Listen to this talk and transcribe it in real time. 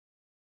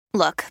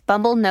Look,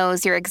 Bumble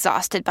knows you're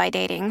exhausted by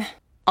dating.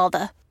 All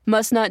the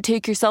must not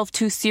take yourself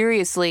too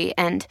seriously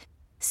and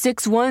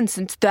 6'1"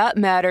 since that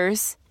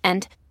matters.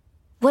 And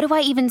what do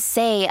I even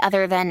say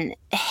other than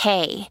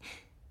hey?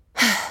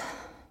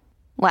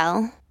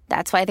 Well,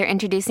 that's why they're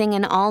introducing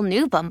an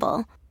all-new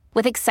Bumble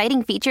with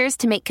exciting features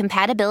to make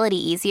compatibility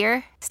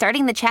easier,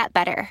 starting the chat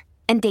better,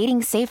 and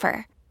dating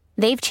safer.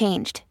 They've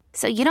changed,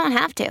 so you don't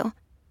have to.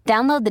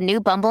 Download the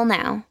new Bumble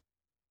now.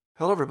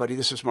 Hello, everybody.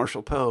 This is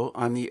Marshall Poe.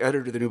 I'm the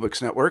editor of the New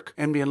Books Network.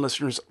 NBN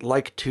listeners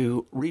like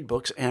to read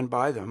books and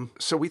buy them.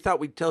 So we thought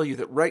we'd tell you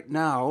that right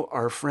now,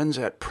 our friends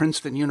at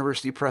Princeton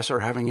University Press are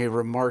having a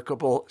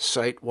remarkable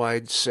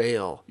site-wide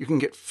sale. You can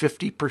get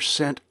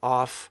 50%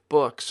 off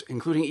books,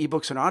 including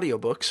ebooks and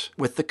audiobooks,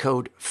 with the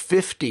code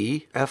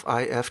 50,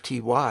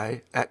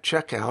 F-I-F-T-Y, at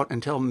checkout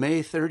until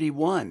May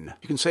 31.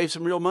 You can save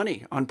some real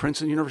money on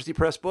Princeton University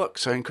Press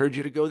books. I encourage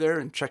you to go there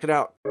and check it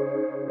out.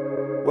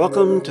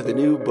 Welcome to the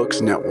New Books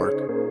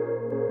Network.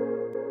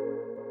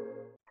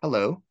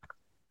 Hello,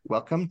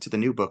 welcome to the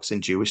New Books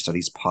in Jewish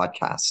Studies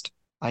podcast.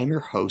 I am your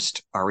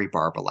host, Ari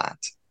Barbalat.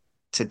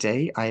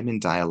 Today, I am in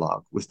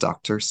dialogue with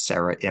Dr.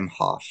 Sarah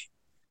Imhoff.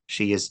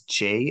 She is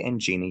J.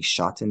 and Jeannie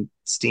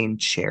Schottenstein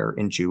Chair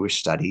in Jewish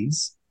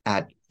Studies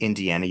at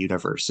Indiana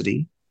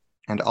University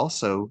and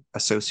also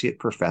Associate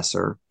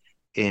Professor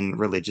in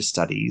Religious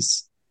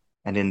Studies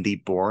and in the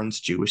Bourne's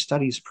Jewish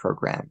Studies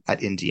program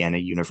at Indiana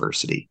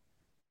University.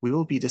 We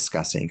will be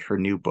discussing her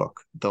new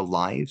book, The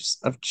Lives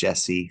of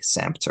Jessie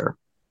Sampter,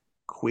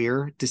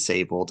 Queer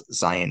Disabled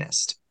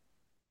Zionist,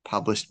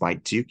 published by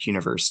Duke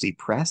University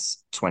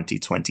Press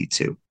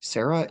 2022.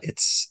 Sarah,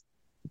 it's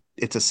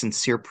a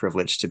sincere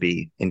privilege to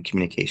be in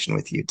communication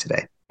with you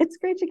today. It's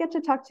great to get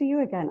to talk to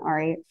you again,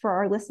 Ari. For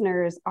our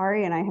listeners,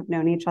 Ari and I have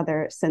known each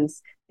other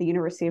since the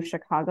University of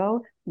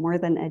Chicago more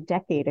than a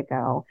decade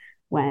ago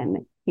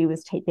when he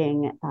was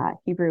taking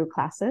Hebrew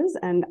classes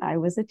and I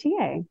was a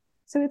TA.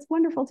 So it's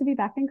wonderful to be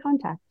back in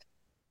contact.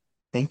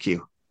 Thank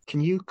you. Can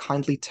you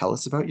kindly tell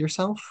us about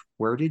yourself?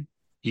 Where did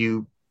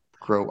you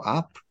grow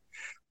up?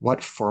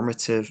 What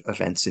formative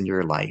events in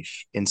your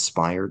life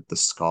inspired the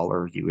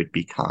scholar you would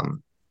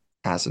become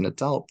as an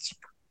adult?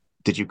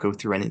 Did you go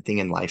through anything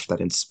in life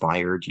that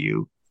inspired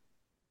you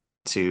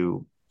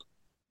to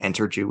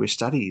enter Jewish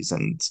studies?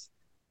 And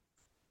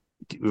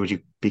would you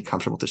be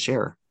comfortable to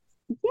share?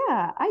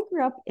 Yeah, I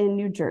grew up in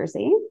New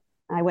Jersey.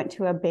 I went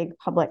to a big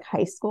public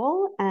high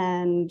school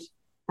and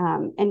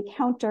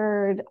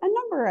encountered a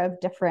number of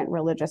different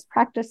religious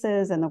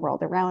practices in the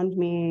world around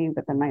me,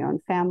 within my own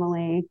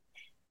family.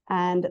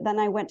 And then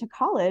I went to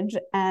college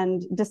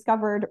and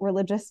discovered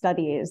religious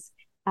studies.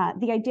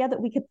 The idea that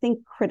we could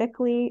think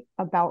critically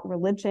about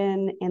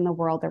religion in the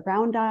world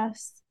around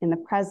us, in the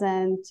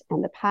present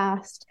and the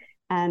past,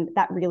 and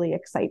that really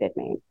excited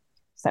me.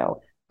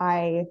 So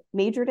I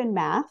majored in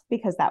math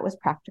because that was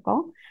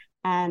practical.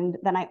 And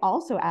then I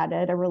also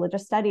added a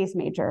religious studies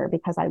major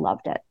because I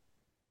loved it.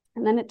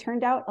 And then it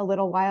turned out a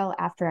little while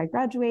after I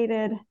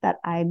graduated that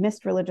I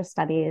missed religious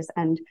studies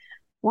and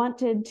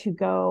wanted to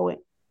go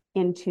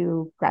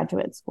into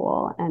graduate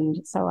school.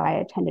 And so I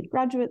attended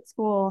graduate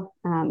school,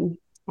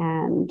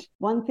 and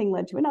one thing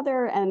led to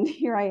another. And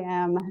here I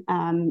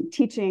am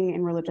teaching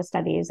in religious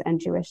studies and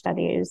Jewish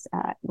studies,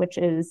 which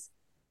is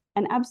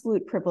an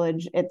absolute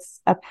privilege.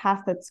 It's a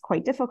path that's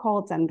quite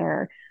difficult and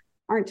there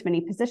aren't many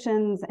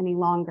positions any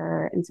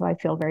longer. And so I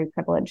feel very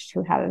privileged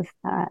to have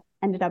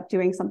ended up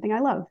doing something I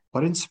love.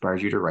 What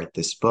inspired you to write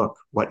this book?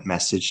 What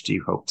message do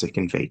you hope to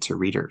convey to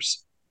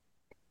readers?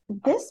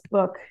 This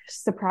book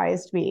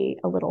surprised me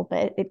a little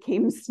bit. It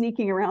came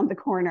sneaking around the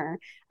corner.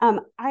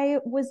 I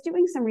was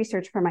doing some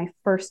research for my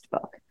first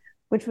book,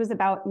 which was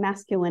about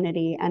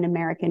masculinity and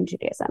American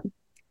Judaism.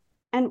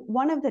 And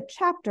one of the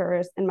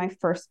chapters in my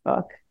first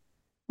book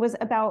was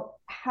about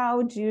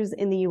how Jews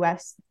in the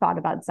US thought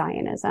about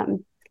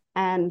Zionism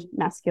and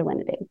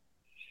masculinity.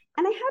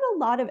 And I had a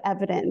lot of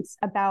evidence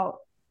about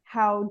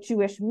how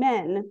Jewish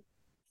men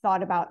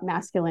thought about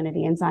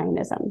masculinity and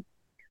Zionism.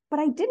 But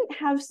I didn't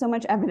have so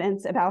much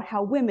evidence about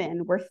how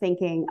women were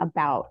thinking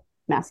about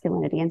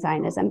masculinity and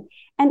Zionism.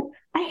 And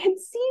I had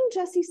seen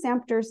Jessie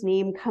Sampter's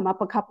name come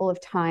up a couple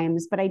of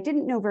times, but I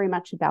didn't know very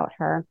much about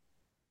her.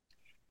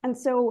 And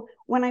so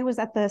when I was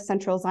at the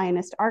Central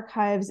Zionist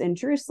Archives in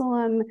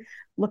Jerusalem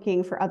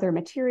looking for other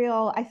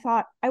material, I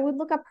thought I would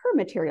look up her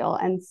material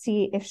and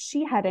see if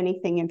she had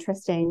anything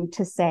interesting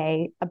to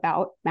say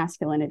about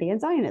masculinity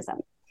and Zionism.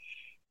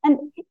 And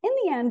in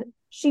the end,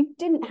 she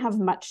didn't have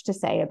much to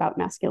say about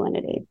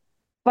masculinity.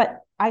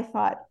 But I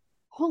thought,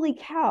 holy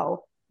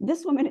cow,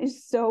 this woman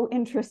is so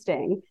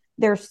interesting.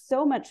 There's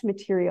so much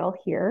material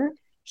here.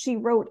 She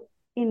wrote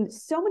in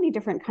so many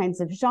different kinds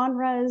of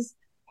genres: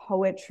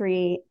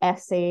 poetry,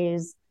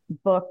 essays,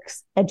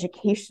 books,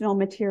 educational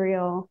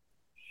material.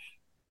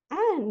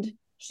 And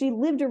she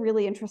lived a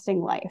really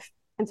interesting life.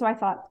 And so I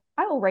thought,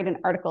 I will write an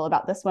article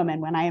about this woman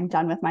when I am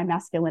done with my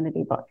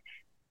masculinity book.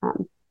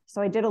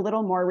 So I did a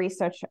little more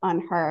research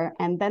on her.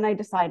 And then I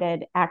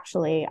decided,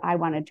 actually, I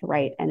wanted to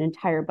write an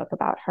entire book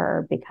about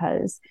her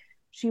because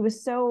she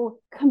was so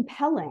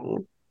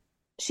compelling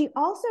she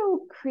also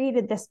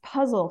created this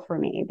puzzle for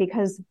me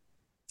because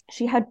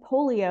she had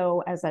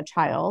polio as a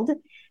child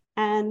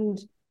and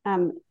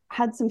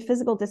had some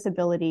physical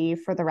disability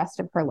for the rest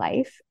of her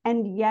life.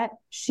 And yet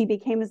she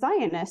became a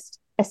Zionist,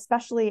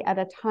 especially at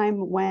a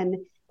time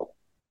when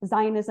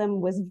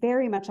Zionism was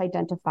very much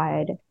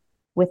identified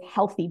with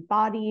healthy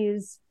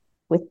bodies,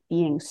 with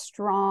being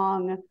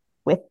strong,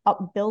 with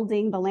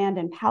upbuilding the land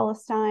in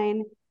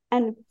Palestine.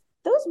 And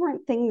those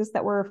weren't things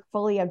that were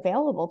fully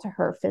available to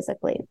her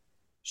physically.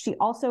 She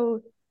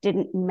also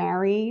didn't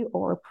marry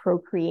or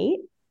procreate,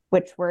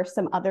 which were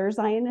some other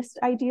Zionist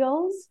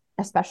ideals,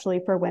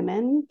 especially for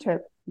women to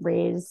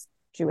raise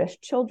Jewish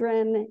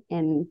children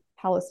in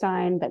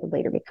Palestine that would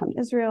later become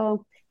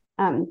Israel.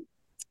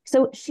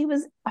 So she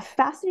was a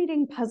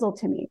fascinating puzzle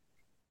to me.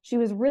 She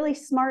was really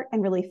smart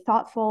and really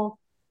thoughtful,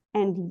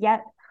 and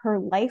yet her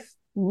life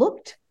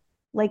looked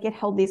like it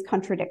held these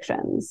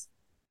contradictions.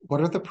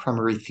 What are the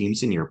primary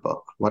themes in your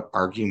book? What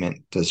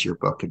argument does your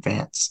book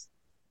advance?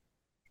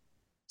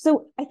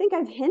 So I think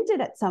I've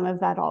hinted at some of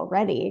that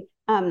already.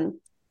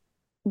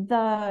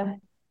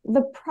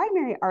 The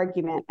primary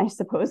argument, I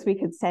suppose we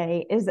could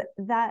say, is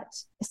that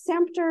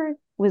Samter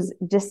was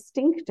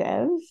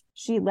distinctive.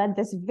 She led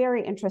this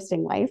very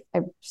interesting life.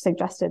 I've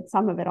suggested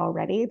some of it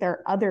already. There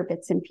are other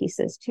bits and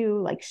pieces too,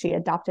 like she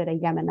adopted a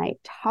Yemenite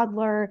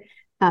toddler.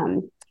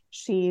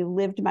 She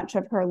lived much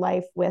of her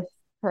life with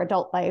her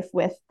adult life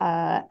with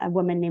a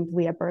woman named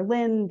Leah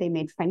Berlin. They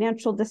made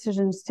financial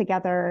decisions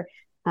together.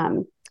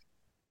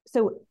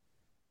 So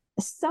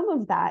some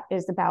of that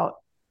is about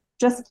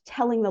just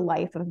telling the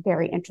life of a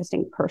very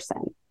interesting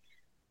person.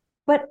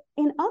 But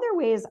in other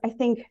ways, I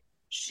think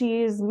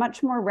she's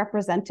much more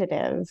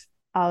representative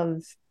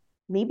of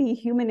maybe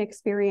human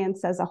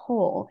experience as a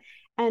whole.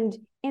 And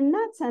in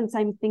that sense,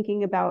 I'm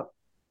thinking about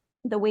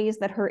the ways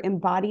that her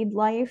embodied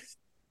life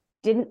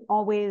didn't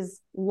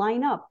always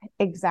line up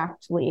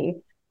exactly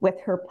with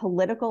her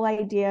political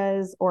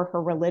ideas or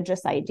her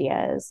religious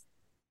ideas.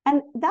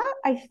 And that,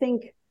 I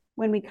think,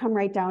 when we come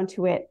right down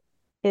to it,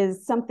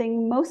 is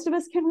something most of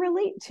us can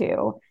relate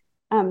to.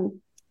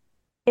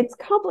 It's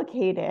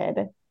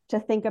complicated to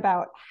think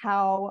about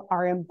how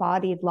our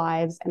embodied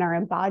lives and our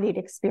embodied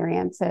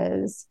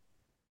experiences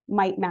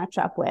might match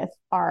up with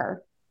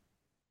our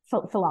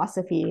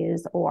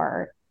philosophies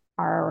or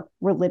our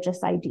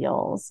religious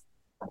ideals.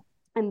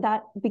 And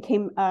that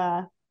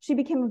she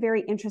became a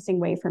very interesting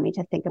way for me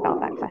to think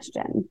about that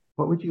question.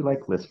 What would you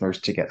like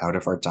listeners to get out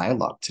of our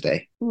dialogue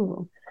today?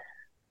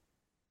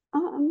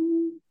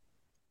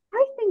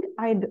 I think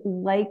I'd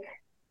like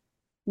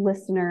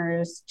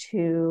listeners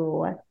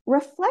to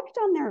reflect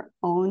on their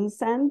own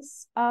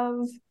sense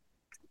of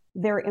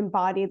their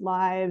embodied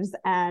lives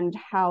and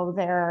how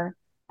their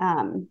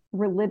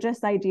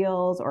religious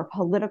ideals or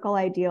political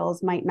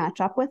ideals might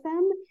match up with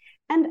them.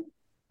 And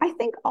I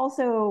think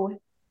also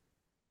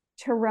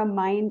to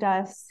remind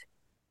us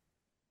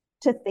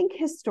to think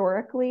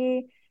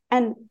historically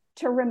and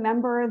to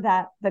remember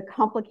that the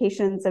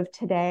complications of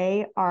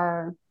today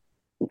are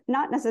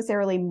not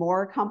necessarily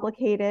more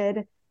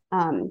complicated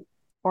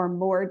or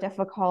more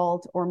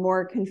difficult or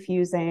more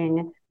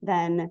confusing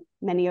than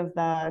many of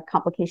the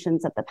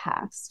complications of the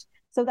past.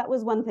 So that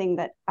was one thing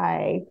that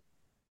I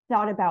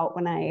thought about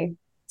when I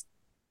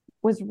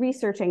was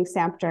researching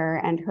Samter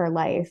and her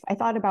life. I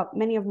thought about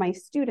many of my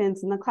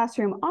students in the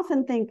classroom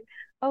often think,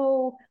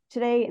 oh,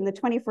 today in the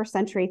 21st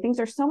century, things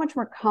are so much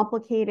more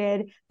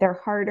complicated,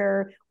 they're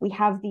harder, we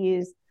have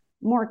these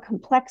more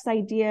complex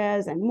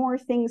ideas and more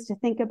things to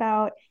think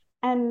about.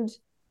 And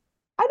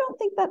I don't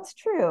think that's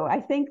true. I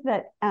think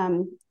that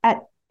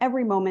at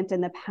every moment in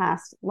the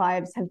past,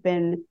 lives have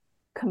been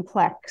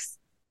complex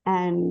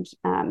and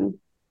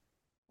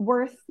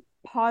worth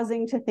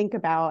pausing to think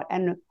about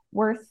and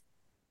worth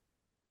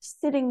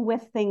sitting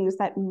with things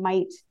that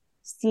might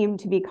seem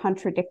to be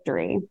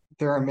contradictory.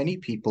 There are many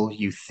people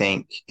you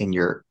thank in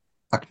your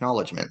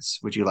acknowledgements.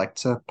 Would you like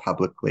to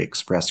publicly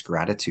express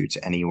gratitude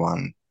to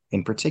anyone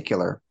in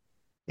particular?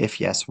 If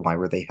yes, why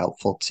were they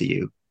helpful to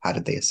you? How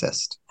did they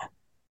assist?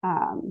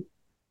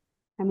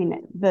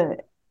 The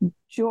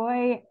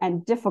joy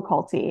and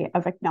difficulty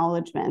of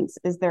acknowledgements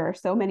is there are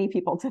so many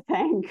people to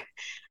thank,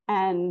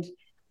 and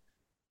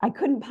I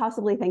couldn't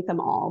possibly thank them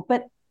all.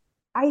 But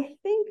I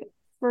think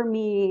for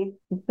me,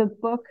 the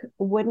book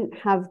wouldn't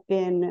have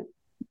been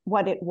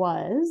what it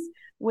was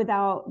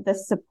without the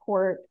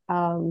support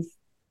of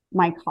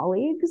my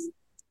colleagues.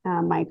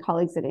 My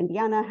colleagues at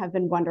Indiana have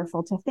been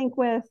wonderful to think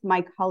with.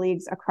 My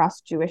colleagues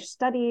across Jewish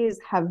studies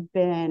have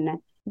been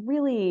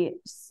really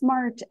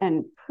smart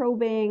and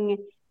probing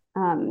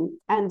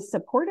and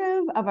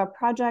supportive of a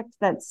project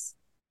that's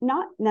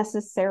not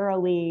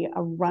necessarily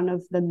a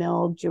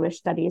run-of-the-mill Jewish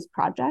studies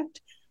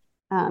project.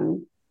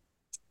 And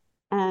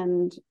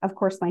of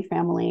course, my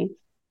family.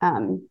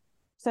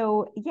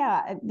 So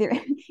yeah,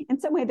 in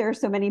some way, there are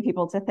so many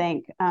people to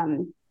thank.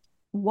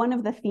 One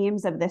of the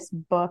themes of this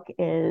book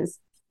is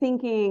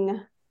thinking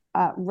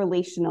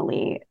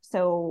relationally.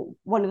 So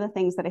one of the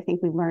things that I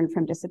think we learned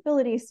from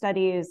disability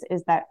studies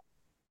is that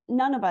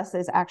none of us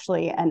is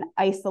actually an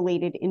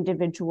isolated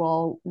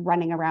individual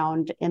running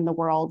around in the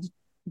world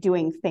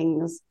doing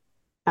things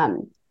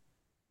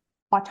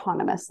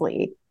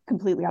autonomously,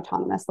 completely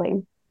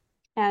autonomously.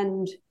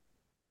 And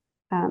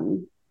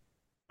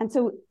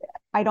so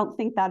I don't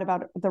think that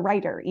about the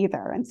writer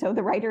either. And so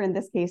the writer in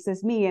this case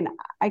is me, and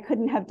I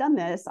couldn't have done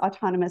this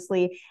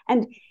autonomously.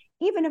 And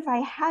even if I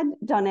had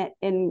done it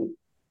in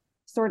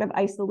sort of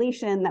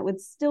isolation, that would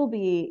still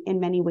be in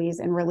many ways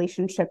in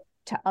relationship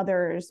to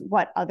others,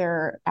 what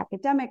other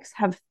academics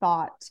have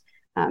thought,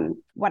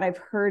 what I've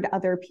heard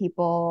other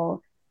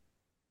people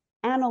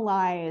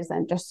analyze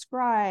and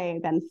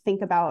describe and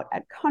think about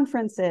at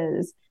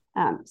conferences.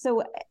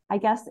 So I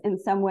guess in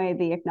some way,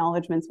 the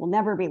acknowledgements will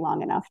never be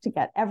long enough to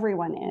get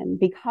everyone in,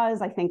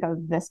 because I think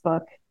of this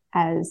book,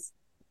 as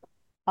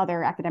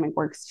other academic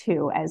works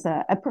too, as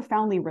a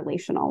profoundly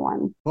relational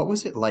one. What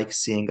was it like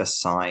seeing a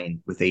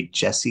sign with a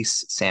Jessie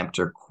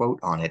Samter quote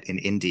on it in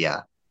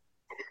India?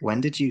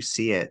 When did you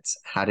see it?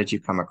 How did you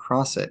come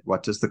across it?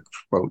 What does the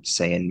quote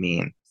say and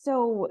mean?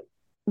 So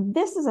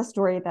this is a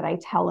story that I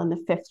tell in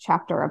the 5th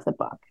chapter of the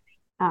book.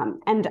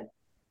 And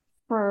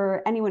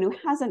for anyone who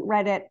hasn't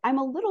read it, I'm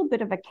a little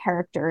bit of a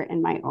character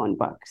in my own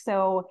book.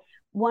 So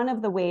one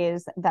of the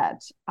ways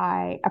that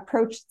I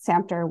approached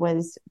Samter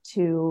was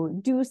to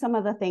do some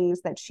of the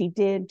things that she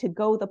did, to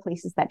go the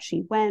places that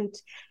she went.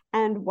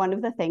 And one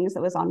of the things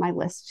that was on my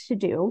list to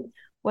do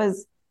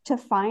was to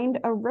find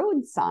a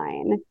road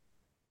sign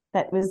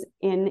that was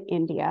in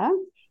India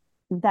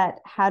that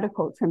had a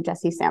quote from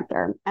Jessie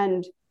Samter.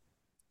 And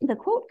the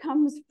quote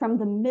comes from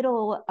the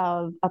middle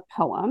of a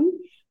poem.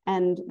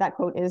 And that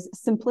quote is,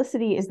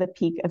 "Simplicity is the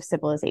peak of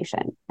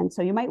civilization." And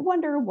so you might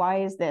wonder,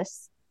 why is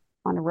this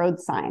on a road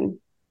sign?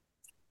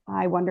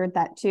 I wondered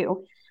that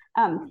too.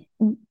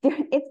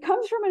 It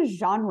comes from a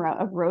genre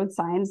of road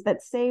signs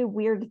that say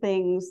weird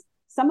things.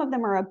 Some of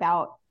them are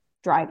about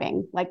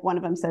driving. Like one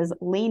of them says,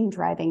 "Lane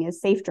driving is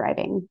safe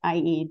driving,"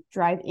 i.e.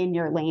 drive in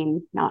your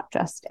lane, not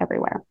just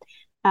everywhere.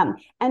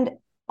 And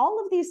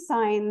all of these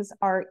signs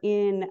are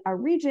in a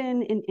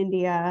region in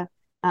India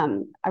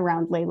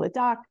around Leh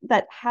Ladakh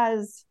that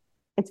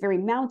it's very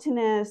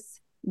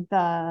mountainous.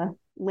 The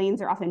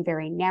lanes are often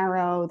very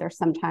narrow. There's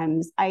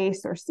sometimes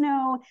ice or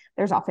snow.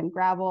 There's often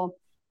gravel.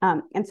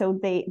 And so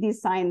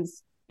these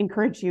signs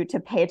encourage you to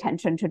pay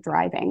attention to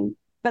driving.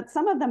 But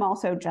some of them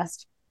also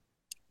just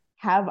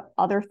have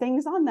other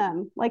things on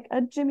them, like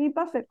a Jimmy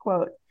Buffett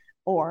quote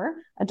or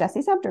a Jessie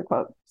Samter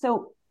quote.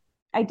 So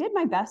I did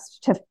my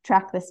best to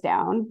track this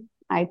down.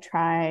 I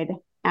tried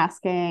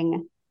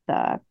asking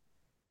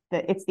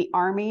it's the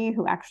Army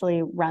who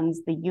actually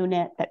runs the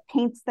unit that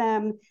paints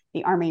them.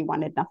 The Army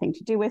wanted nothing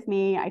to do with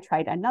me. I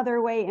tried another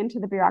way into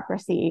the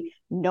bureaucracy.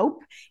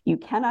 Nope, you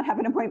cannot have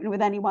an appointment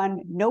with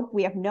anyone. Nope,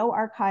 we have no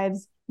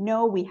archives.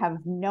 No, we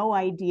have no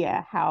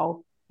idea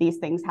how these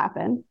things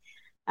happen.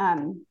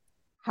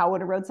 How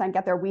would a road sign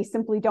get there? We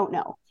simply don't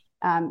know.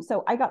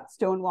 So I got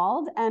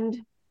stonewalled, and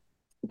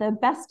the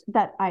best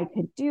that I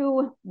could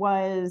do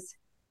was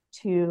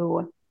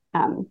to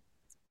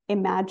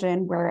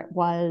imagine where it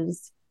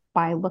was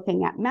by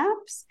looking at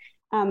maps.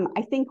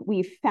 I think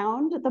we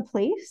found the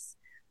place,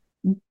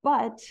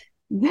 but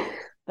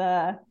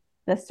the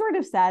sort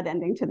of sad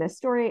ending to this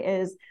story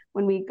is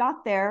when we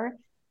got there,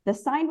 the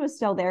sign was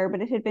still there,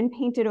 but it had been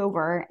painted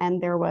over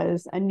and there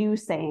was a new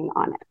saying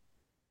on it.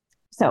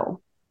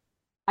 So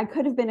I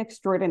could have been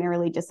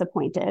extraordinarily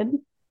disappointed.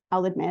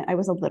 I'll admit I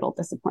was a little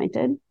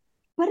disappointed,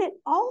 but it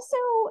also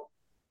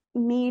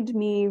made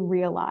me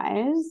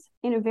realize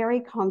in a very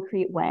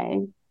concrete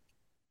way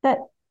that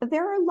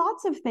there are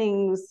lots of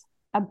things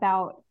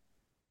about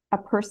a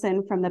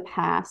person from the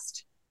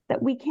past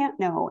that we can't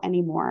know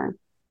anymore,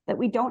 that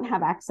we don't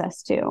have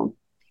access to.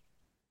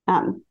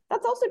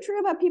 That's also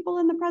true about people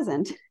in the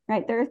present,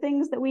 right? There are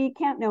things that we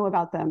can't know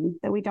about them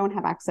that we don't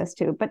have access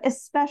to, but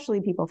especially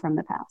people from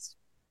the past.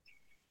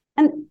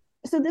 And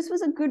so this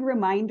was a good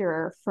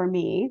reminder for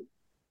me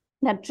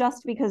that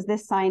just because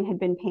this sign had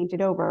been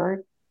painted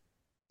over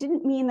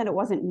didn't mean that it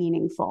wasn't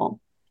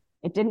meaningful.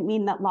 It didn't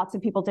mean that lots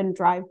of people didn't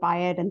drive by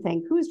it and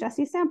think, who's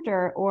Jessie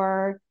Samter?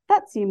 Or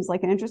that seems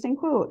like an interesting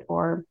quote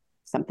or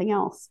something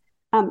else.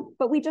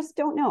 But we just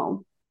don't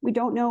know. We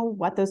don't know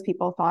what those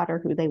people thought or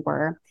who they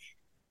were.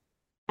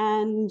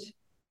 And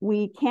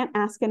we can't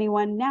ask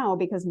anyone now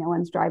because no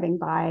one's driving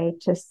by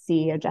to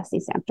see a Jessie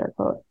Samter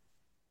quote.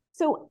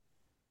 So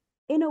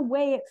in a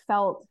way, it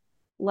felt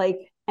like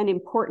an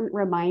important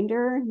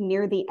reminder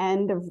near the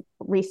end of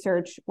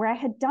research where I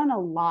had done a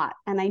lot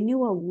and I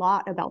knew a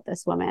lot about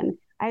this woman.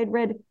 I had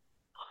read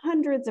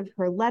hundreds of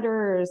her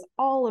letters,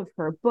 all of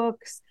her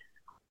books,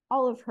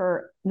 all of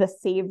the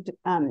saved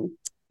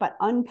but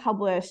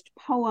unpublished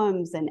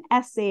poems and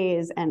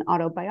essays and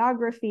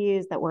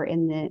autobiographies that were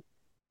in the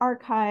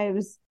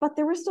archives. But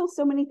there were still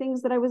so many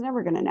things that I was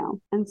never going to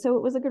know. And so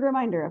it was a good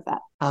reminder of that.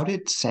 How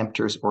did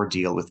Samter's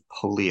ordeal with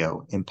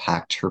polio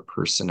impact her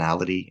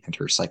personality and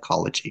her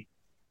psychology?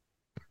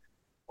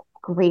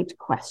 Great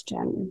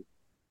question.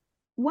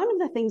 One of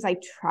the things I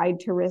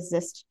tried to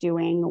resist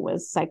doing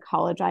was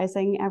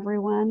psychologizing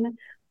everyone.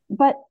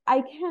 But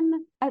I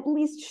can at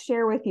least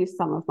share with you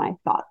some of my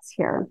thoughts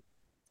here.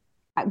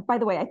 By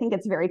the way, I think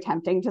it's very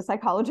tempting to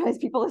psychologize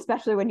people,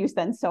 especially when you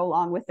spend so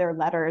long with their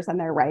letters and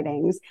their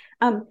writings.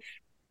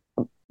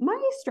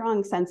 My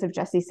strong sense of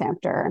Jessie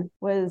Samter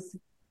was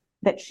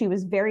that she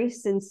was very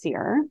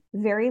sincere,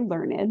 very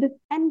learned,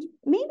 and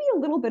maybe a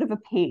little bit of a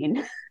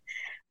pain.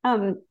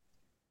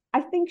 I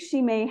think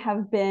she may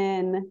have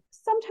been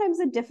sometimes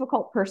a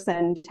difficult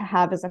person to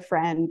have as a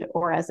friend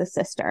or as a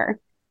sister,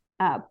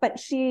 but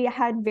she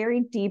had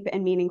very deep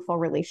and meaningful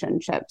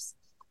relationships.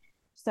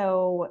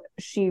 So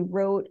she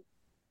wrote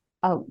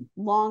a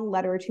long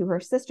letter to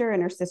her sister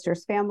and her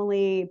sister's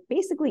family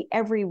basically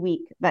every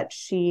week that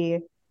she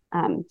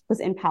was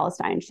in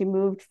Palestine. She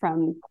moved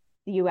from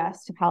the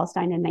US to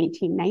Palestine in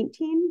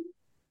 1919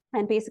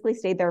 and basically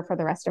stayed there for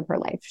the rest of her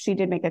life. She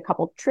did make a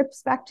couple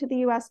trips back to the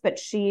US, but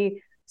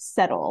she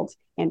settled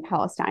in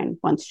Palestine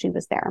once she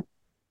was there.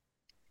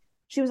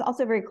 She was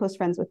also very close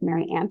friends with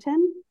Mary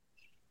Anton.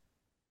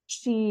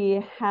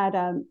 She had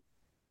a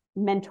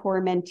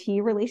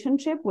mentor-mentee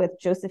relationship with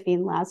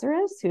Josephine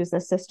Lazarus, who's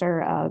the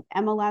sister of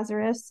Emma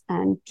Lazarus.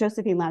 And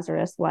Josephine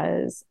Lazarus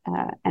was,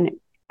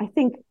 I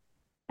think,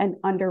 an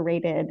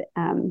underrated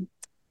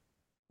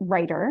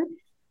writer.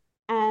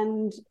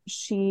 And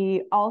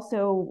she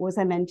also was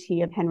a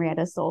mentee of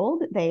Henrietta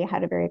Szold. They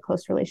had a very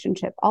close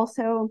relationship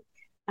also.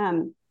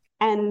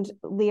 And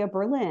Leah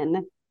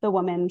Berlin, the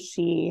woman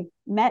she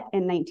met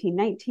in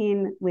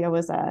 1919, Leah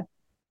was a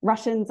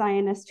Russian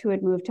Zionist who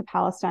had moved to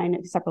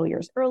Palestine several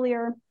years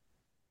earlier.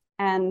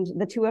 And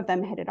the two of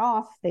them hit it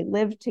off. They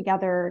lived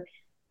together.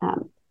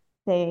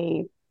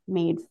 They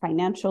made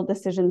financial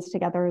decisions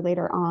together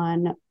later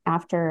on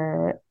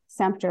after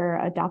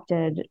Samter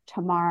adopted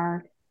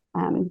Tamar,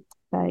 the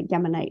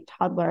Yemenite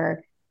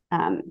toddler.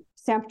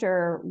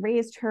 Samter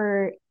raised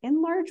her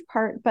in large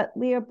part, but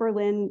Leah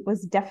Berlin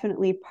was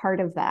definitely part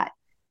of that.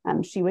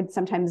 She would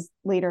sometimes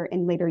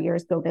in later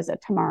years go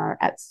visit Tamar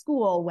at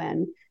school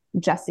when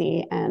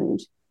Jessie and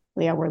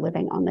Leah were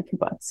living on the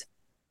kibbutz.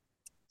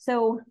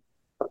 So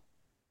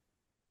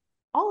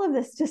all of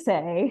this to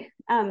say,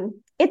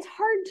 it's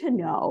hard to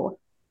know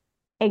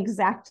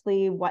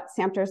exactly what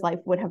Samter's life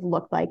would have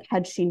looked like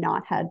had she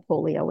not had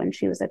polio when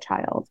she was a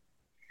child.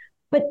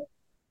 But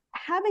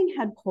having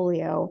had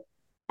polio,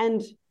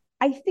 and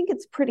I think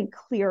it's pretty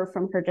clear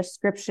from her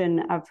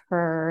description of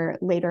her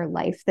later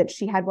life that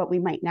she had what we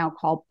might now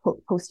call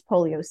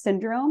post-polio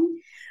syndrome,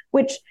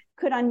 which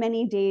could on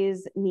many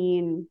days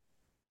mean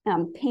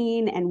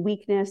pain and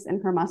weakness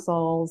in her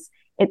muscles.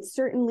 It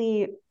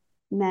certainly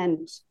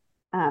meant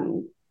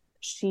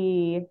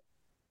she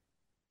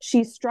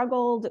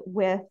struggled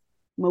with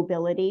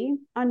mobility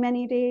on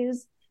many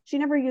days. She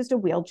never used a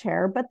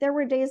wheelchair, but there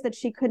were days that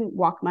she couldn't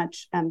walk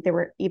much. There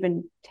were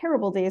even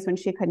terrible days when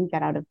she couldn't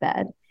get out of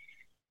bed.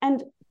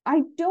 And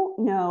I don't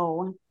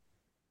know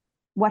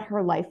what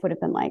her life would have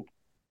been like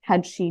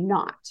had she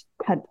not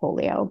had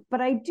polio,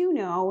 but I do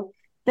know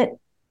that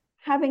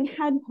having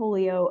had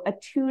polio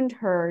attuned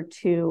her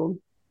to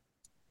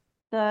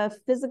the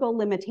physical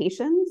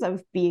limitations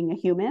of being a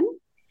human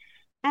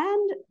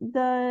and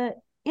the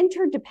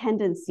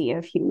interdependency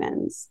of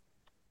humans,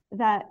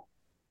 that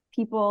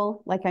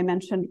people, like I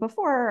mentioned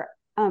before,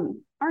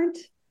 aren't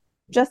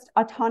just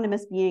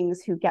autonomous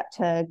beings who get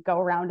to go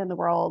around in the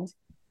world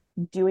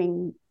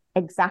doing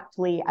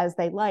exactly as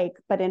they like,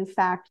 but in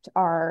fact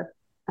are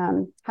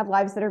have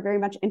lives that are very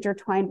much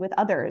intertwined with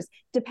others,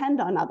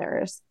 depend on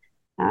others.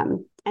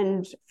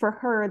 And for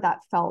her, that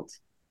felt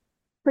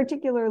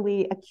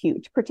particularly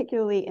acute,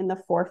 particularly in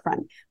the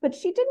forefront. But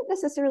she didn't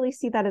necessarily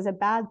see that as a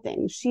bad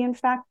thing. She, in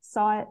fact,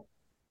 saw it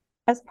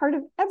as part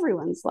of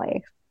everyone's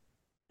life,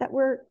 that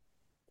we're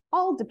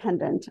all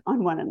dependent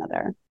on one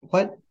another.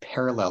 What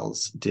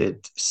parallels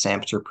did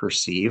Samter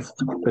perceive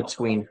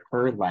between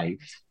her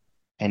life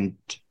and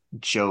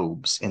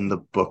Job's in the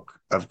book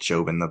of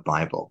Job in the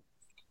Bible?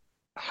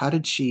 How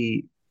did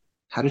she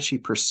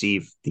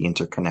perceive the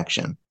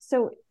interconnection?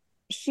 So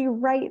she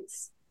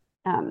writes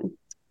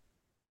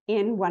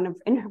in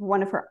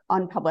one of her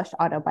unpublished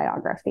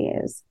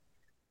autobiographies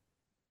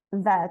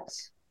that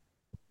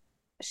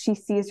she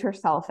sees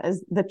herself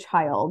as the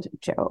child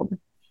Job,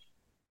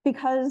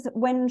 because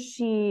when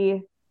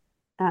she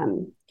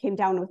came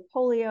down with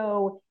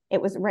polio,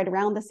 it was right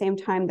around the same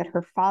time that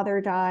her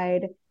father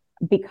died.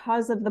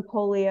 Because of the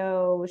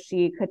polio,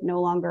 she could no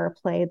longer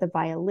play the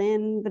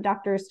violin, the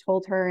doctors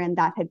told her, and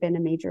that had been a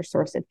major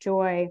source of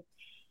joy.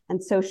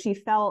 And so she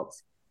felt,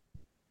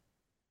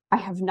 I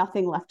have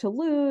nothing left to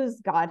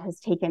lose. God has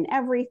taken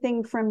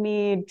everything from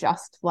me,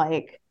 just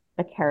like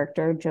the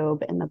character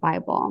Job in the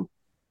Bible.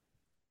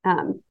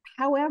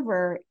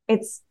 However,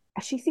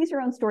 she sees her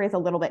own story as a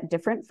little bit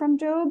different from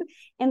Job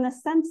in the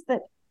sense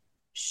that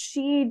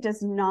she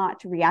does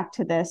not react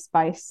to this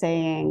by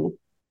saying,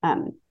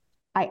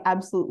 I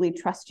absolutely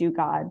trust you,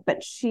 God,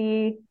 but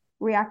she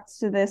reacts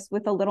to this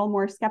with a little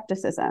more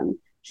skepticism.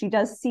 She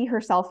does see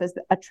herself as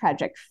a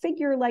tragic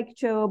figure like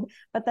Job,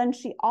 but then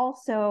she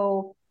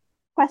also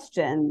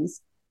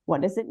questions,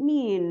 what does it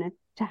mean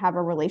to have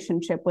a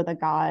relationship with a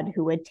God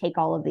who would take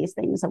all of these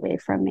things away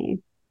from me.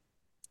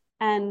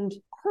 And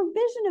her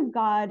vision of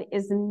God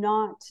is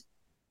not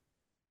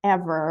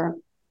ever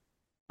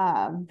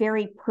a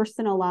very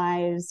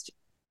personalized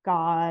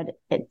God.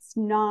 It's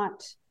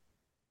not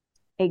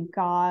a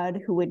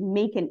God who would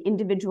make an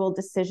individual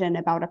decision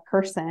about a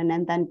person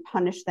and then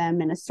punish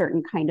them in a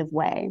certain kind of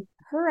way.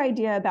 Her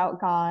idea about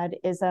God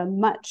is a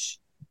much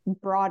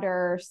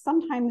broader,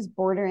 sometimes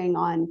bordering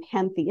on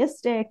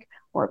pantheistic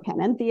or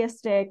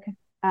panentheistic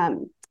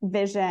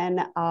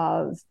vision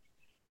of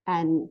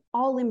an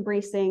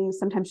all-embracing,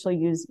 sometimes she'll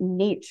use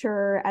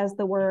nature as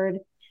the word.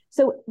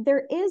 So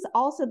there is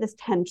also this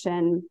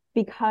tension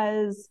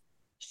because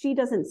she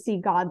doesn't see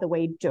God the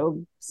way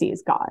Job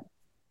sees God,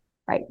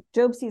 right?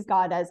 Job sees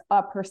God as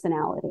a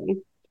personality.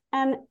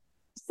 And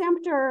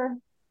Samter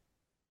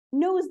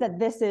knows that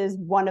this is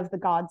one of the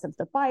gods of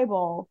the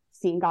Bible,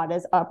 seeing God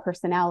as a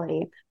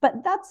personality,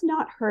 but that's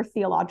not her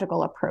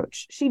theological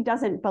approach. She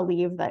doesn't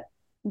believe that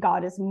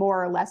God is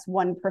more or less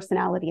one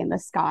personality in the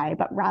sky,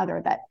 but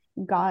rather that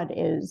God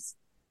is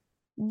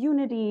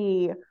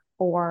unity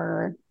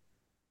or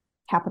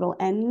capital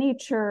N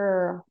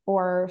nature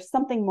or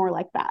something more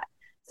like that.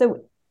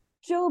 So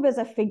Job as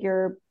a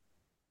figure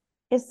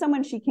is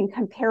someone she can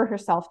compare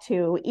herself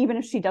to, even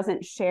if she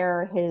doesn't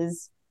share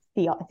his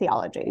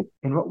theology.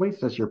 In what ways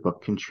does your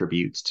book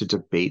contribute to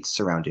debates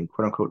surrounding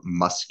quote unquote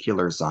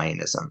muscular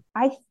Zionism?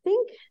 I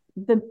think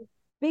the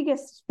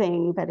biggest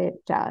thing that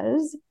it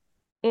does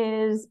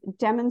is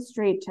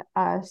demonstrate to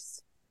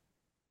us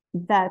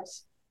that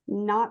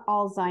not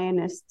all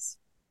Zionists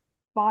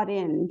bought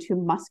into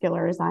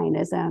muscular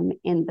Zionism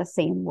in the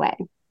same way.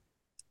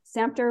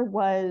 Samter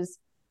was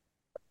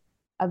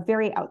a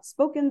very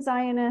outspoken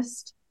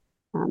Zionist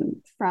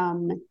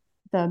from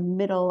the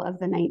middle of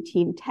the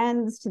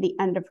 1910s to the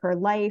end of her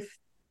life.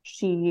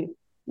 She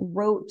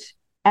wrote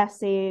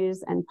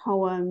essays and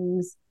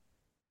poems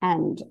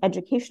and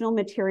educational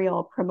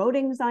material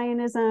promoting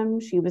Zionism.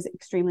 She was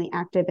extremely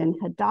active in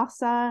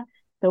Hadassah,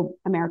 the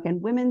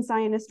American Women's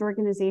Zionist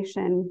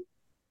organization.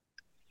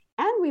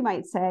 And we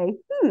might say,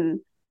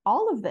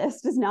 all of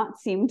this does not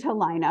seem to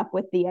line up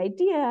with the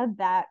idea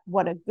that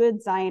what a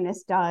good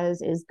Zionist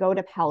does is go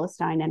to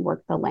Palestine and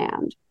work the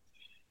land.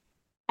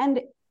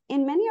 And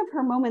in many of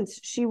her moments,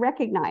 she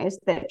recognized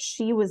that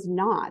she was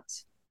not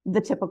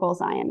the typical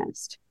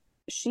Zionist.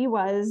 She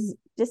was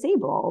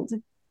disabled.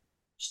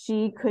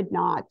 She could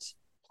not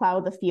plow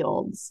the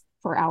fields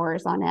for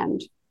hours on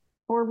end,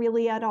 or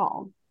really at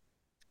all.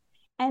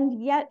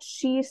 And yet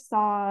she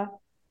saw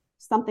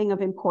something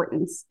of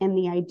importance in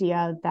the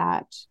idea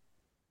that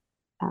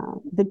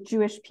the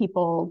Jewish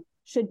people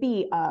should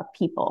be a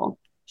people,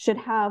 should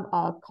have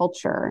a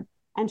culture,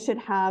 and should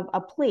have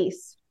a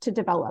place to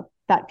develop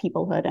that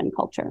peoplehood and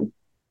culture.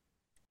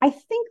 I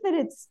think that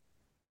it's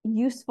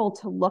useful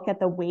to look at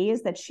the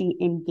ways that she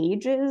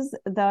engages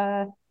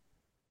the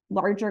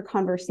larger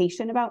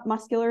conversation about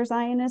muscular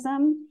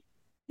Zionism.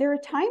 There are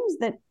times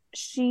that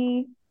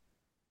she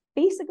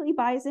basically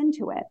buys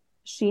into it.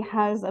 She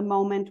has a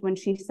moment when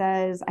she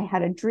says, I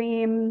had a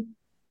dream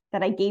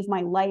that I gave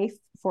my life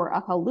for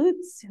a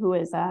halutz, who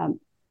is a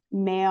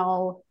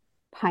male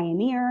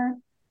pioneer,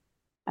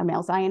 a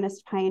male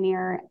Zionist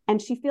pioneer,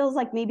 and she feels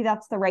like maybe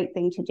that's the right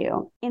thing to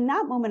do. In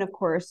that moment, of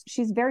course,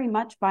 she's very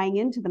much buying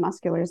into the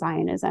muscular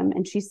Zionism,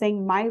 and she's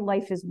saying, my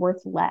life is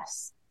worth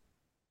less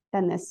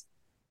than this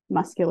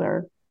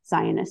muscular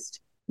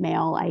Zionist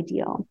male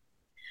ideal.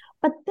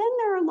 But then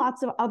there are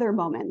lots of other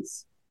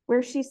moments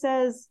where she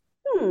says,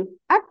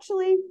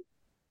 actually,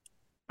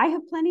 I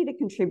have plenty to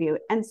contribute,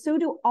 and so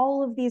do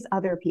all of these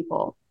other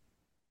people.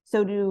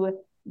 So do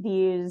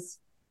these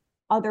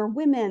other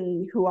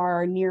women who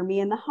are near me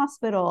in the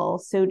hospital.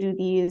 So do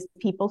these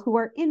people who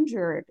are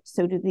injured.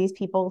 So do these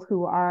people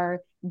who are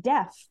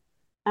deaf.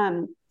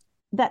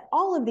 That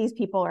all of these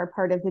people are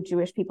part of the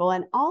Jewish people,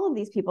 and all of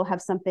these people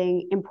have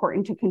something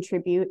important to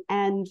contribute.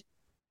 And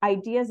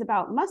ideas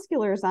about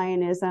muscular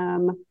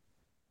Zionism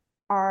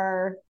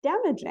are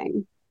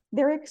damaging.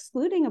 They're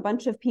excluding a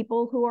bunch of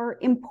people who are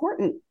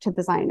important to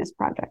the Zionist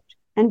project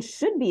and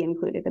should be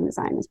included in the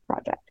Zionist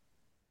project.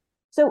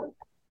 So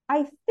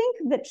I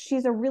think that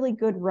she's a really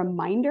good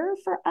reminder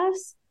for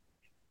us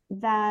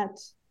that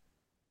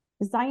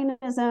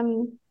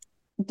Zionism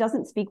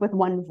doesn't speak with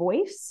one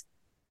voice,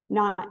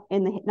 not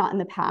in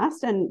the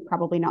past and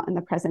probably not in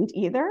the present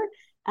either.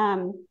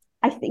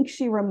 I think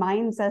she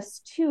reminds us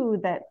too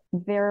that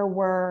there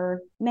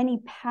were many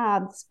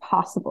paths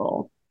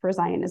possible for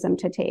Zionism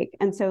to take.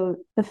 And so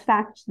the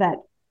fact that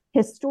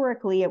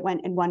historically it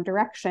went in one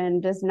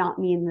direction does not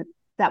mean that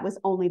that was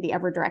only the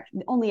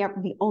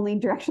only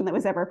direction that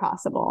was ever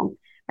possible,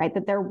 right?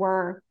 That there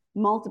were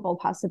multiple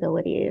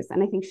possibilities.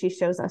 And I think she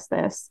shows us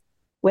this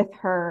with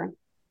her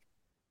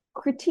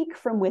critique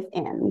from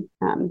within,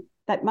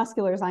 that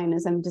muscular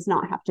Zionism does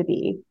not have to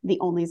be the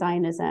only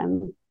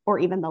Zionism or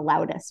even the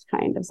loudest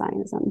kind of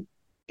Zionism.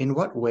 In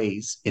what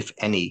ways, if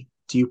any,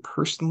 do you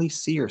personally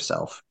see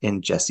yourself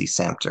in Jessie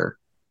Samter?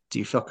 Do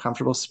you feel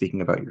comfortable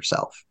speaking about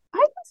yourself? I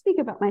can speak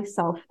about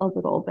myself a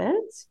little bit.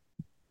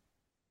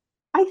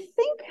 I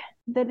think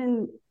that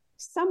in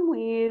some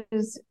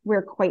ways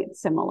we're quite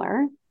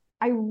similar.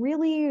 I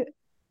really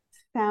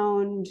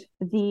found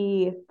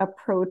the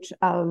approach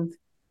of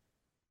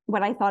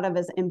what I thought of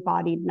as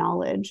embodied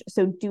knowledge,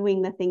 so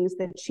doing the things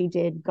that she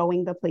did,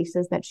 going the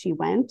places that she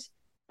went,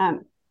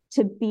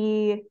 to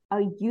be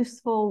a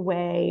useful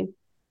way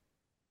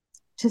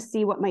to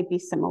see what might be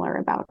similar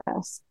about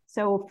us.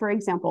 So, for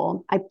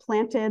example, I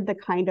planted the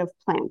kind of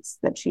plants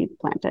that she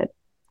planted.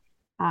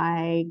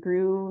 I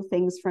grew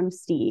things from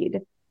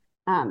seed.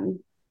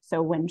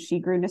 So when she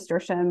grew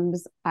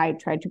nasturtiums, I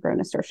tried to grow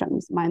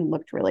nasturtiums. Mine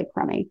looked really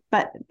crummy,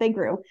 but they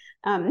grew.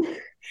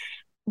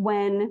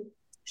 When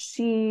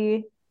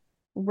she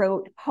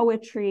wrote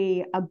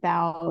poetry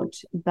about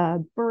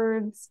the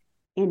birds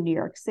in New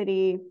York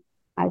City,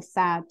 I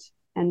sat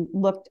and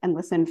looked and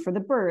listened for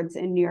the birds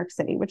in New York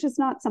City, which is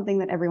not something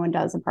that everyone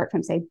does apart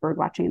from, say, bird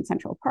watching in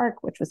Central Park,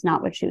 which was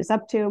not what she was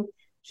up to.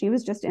 She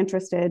was just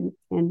interested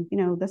in,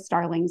 the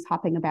starlings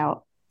hopping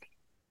about.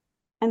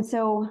 And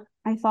so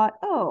I thought,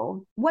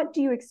 oh, what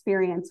do you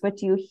experience? What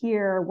do you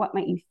hear? What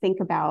might you think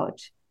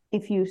about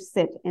if you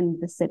sit in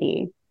the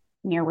city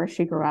near where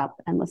she grew up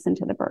and listen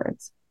to the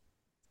birds?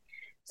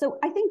 So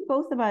I think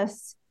both of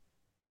us,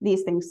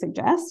 these things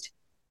suggest,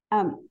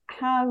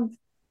 have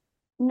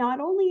not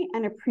only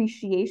an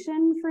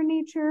appreciation for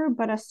nature,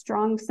 but a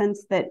strong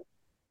sense that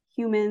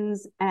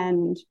humans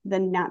and the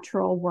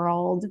natural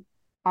world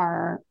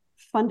are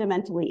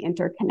fundamentally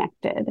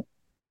interconnected,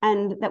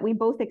 and that we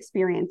both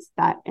experience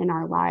that in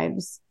our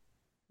lives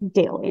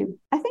daily.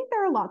 I think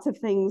there are lots of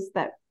things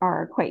that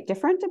are quite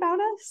different about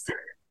us.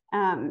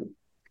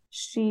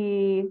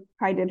 She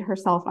prided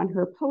herself on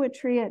her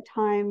poetry at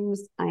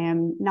times. I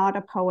am not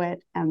a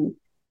poet. I'm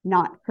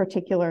not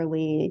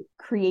particularly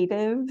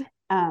creative.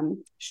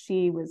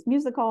 She was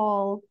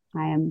musical.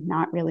 I am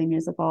not really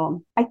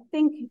musical. I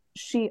think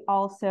she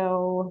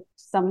also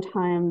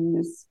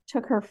sometimes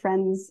took her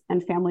friends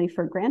and family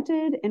for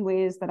granted in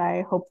ways that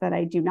I hope that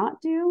I do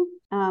not do.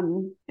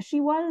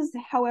 She was,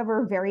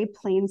 however, very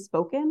plain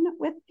spoken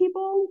with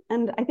people.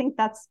 And I think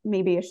that's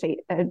maybe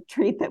a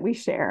trait that we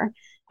share.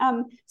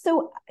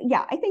 So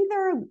yeah, I think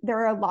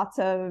there are lots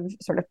of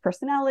sort of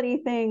personality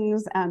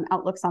things,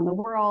 outlooks on the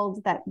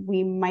world that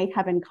we might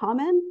have in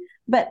common,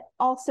 but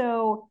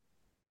also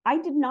I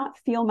did not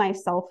feel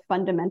myself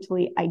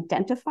fundamentally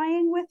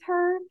identifying with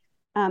her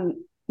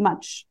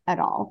much at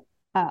all.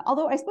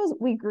 Although I suppose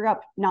we grew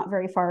up not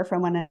very far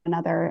from one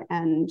another,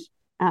 and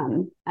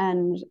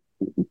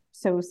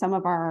so some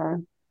of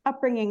our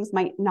upbringings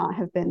might not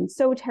have been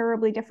so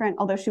terribly different.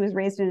 Although she was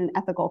raised in an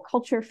ethical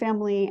culture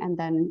family and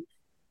then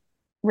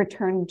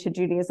returned to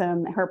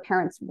Judaism. Her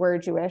parents were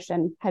Jewish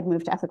and had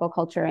moved to ethical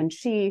culture, and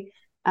she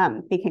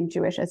became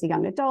Jewish as a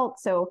young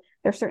adult. So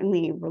there's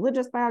certainly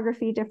religious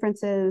biography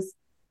differences.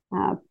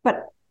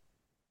 But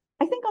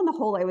I think on the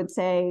whole, I would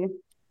say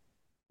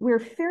we're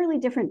fairly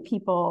different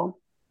people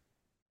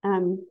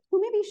who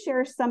maybe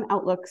share some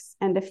outlooks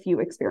and a few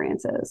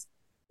experiences.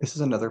 This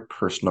is another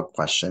personal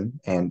question,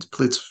 and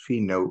please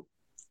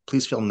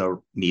feel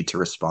no need to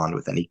respond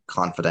with any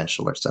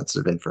confidential or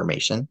sensitive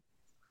information.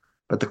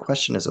 But the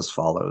question is as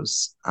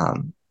follows.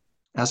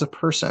 As a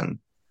person,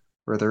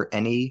 were there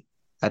any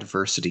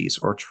adversities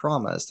or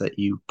traumas that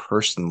you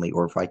personally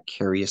or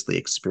vicariously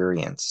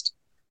experienced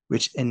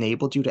which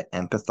enabled you to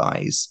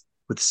empathize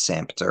with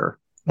Sampter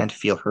and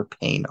feel her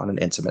pain on an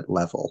intimate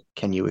level?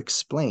 Can you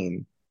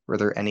explain, were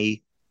there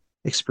any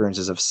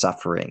experiences of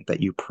suffering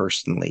that you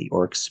personally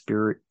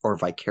or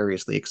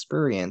vicariously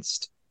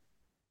experienced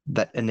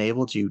that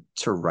enabled you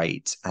to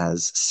write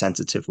as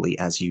sensitively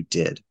as you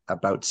did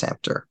about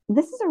Sampter?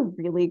 This is a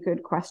really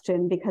good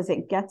question because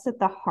it gets at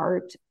the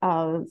heart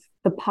of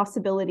the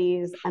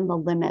possibilities and the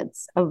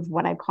limits of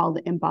what I call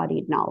the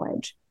embodied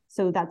knowledge.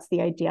 So that's the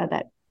idea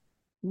that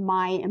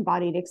my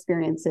embodied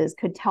experiences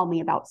could tell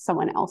me about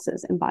someone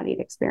else's embodied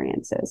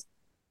experiences.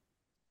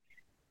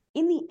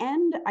 In the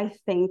end, I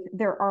think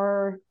there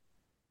are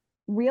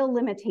real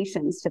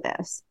limitations to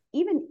this.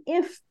 Even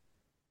if,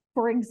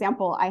 for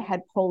example, I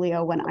had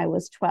polio when I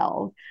was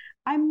 12,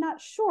 I'm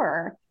not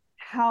sure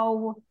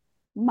how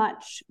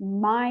much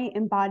my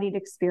embodied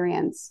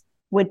experience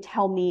would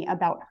tell me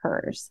about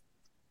hers.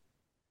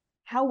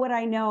 How would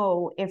I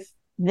know if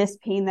this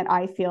pain that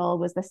I feel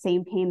was the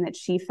same pain that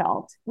she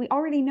felt? We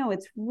already know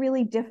it's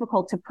really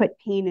difficult to put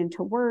pain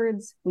into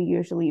words. We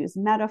usually use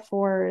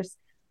metaphors.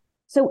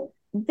 So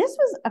this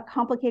was a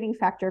complicating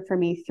factor for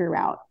me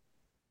throughout.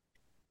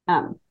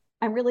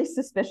 I'm really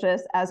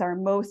suspicious, as are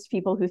most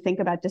people who think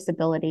about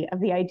disability, of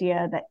the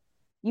idea that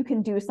you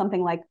can do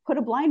something like put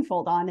a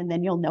blindfold on and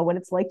then you'll know what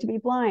it's like to be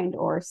blind,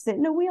 or sit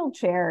in a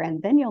wheelchair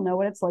and then you'll know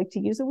what it's like to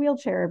use a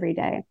wheelchair every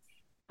day.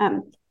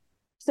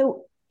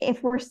 So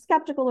if we're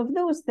skeptical of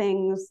those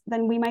things,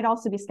 then we might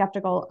also be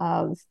skeptical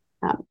of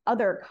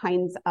other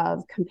kinds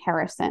of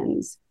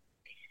comparisons.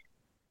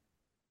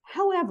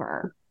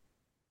 However,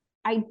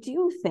 I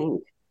do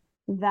think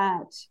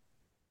that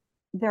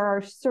there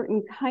are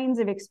certain kinds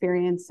of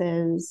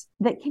experiences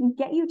that can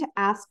get you to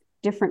ask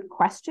different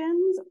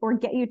questions or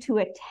get you to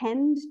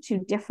attend to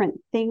different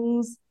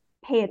things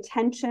pay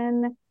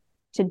attention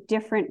to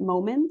different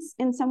moments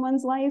in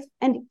someone's life.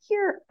 And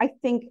here, I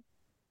think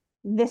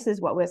this is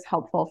what was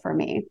helpful for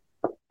me.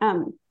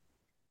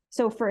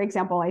 So for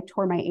example, I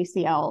tore my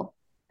ACL,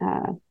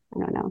 I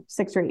don't know,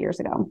 6 or 8 years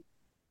ago.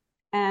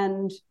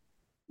 And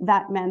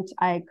that meant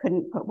I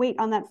couldn't put weight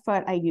on that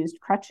foot. I used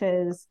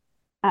crutches.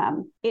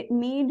 It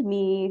made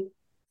me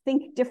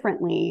think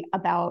differently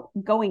about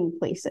going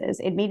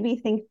places. It made me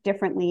think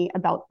differently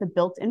about the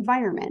built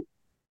environment,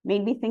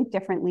 made me think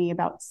differently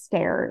about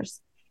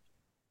stairs,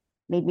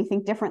 made me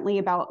think differently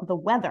about the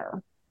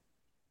weather.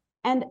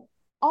 And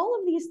all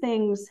of these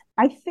things,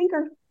 I think,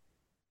 are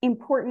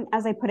important,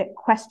 as I put it,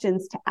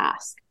 questions to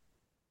ask.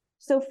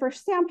 So for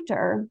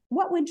Samter,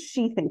 what would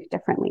she think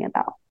differently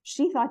about?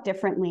 She thought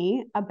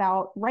differently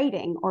about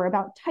writing or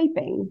about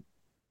typing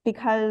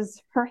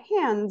because her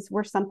hands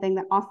were something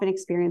that often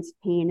experienced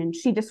pain, and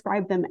she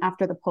described them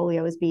after the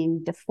polio as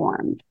being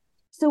deformed.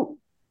 So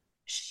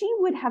she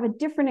would have a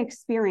different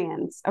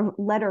experience of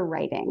letter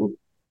writing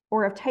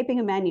or of typing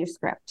a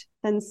manuscript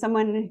than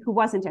someone who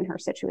wasn't in her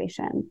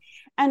situation.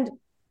 And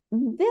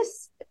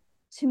this,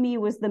 to me,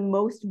 was the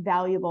most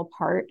valuable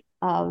part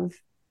of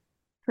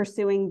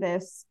pursuing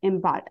this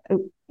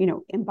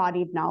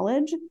embodied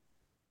knowledge,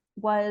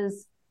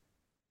 was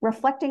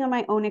reflecting on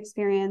my own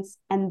experience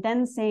and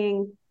then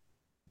saying,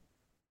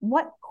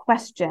 what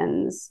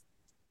questions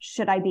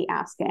should I be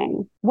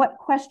asking? What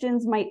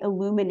questions might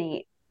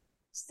illuminate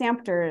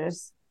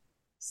Samter's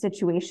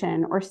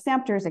situation or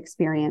Samter's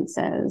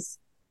experiences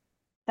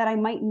that I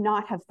might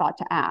not have thought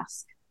to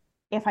ask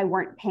if I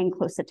weren't paying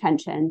close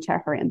attention to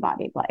her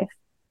embodied life?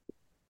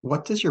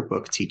 What does your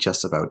book teach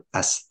us about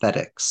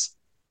aesthetics?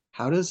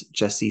 How does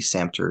Jessie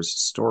Samter's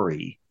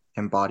story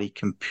embody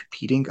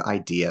competing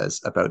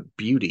ideas about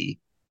beauty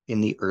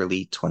in the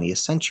early 20th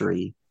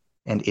century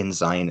and in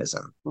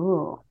Zionism?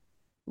 Ooh,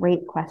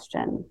 great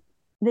question.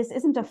 This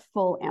isn't a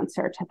full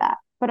answer to that,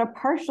 but a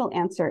partial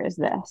answer is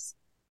this.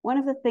 One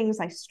of the things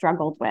I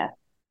struggled with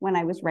when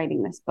I was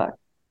writing this book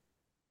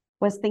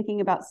was thinking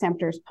about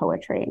Samter's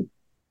poetry.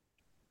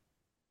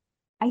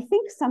 I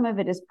think some of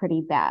it is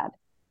pretty bad.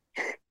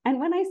 And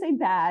when I say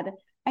bad,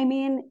 I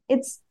mean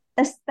it's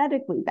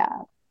aesthetically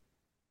bad.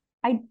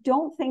 I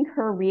don't think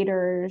her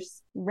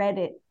readers read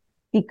it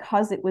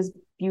because it was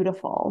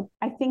beautiful.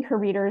 I think her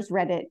readers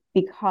read it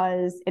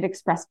because it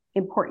expressed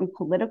important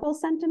political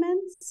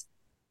sentiments.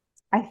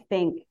 I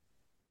think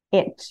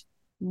it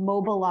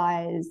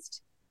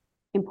mobilized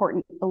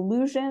important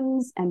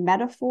allusions and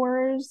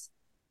metaphors.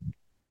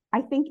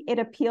 I think it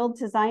appealed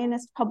to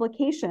Zionist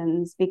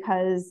publications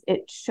because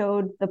it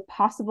showed the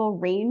possible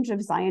range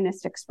of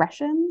Zionist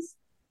expressions.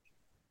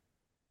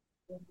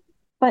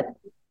 But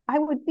I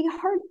would be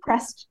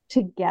hard-pressed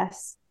to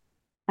guess.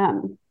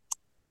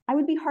 I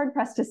would be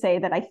hard-pressed to say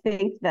that I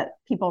think that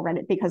people read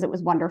it because it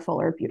was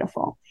wonderful or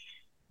beautiful.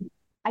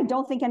 I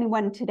don't think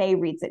anyone today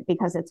reads it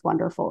because it's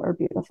wonderful or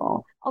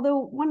beautiful.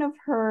 Although one of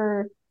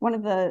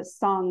the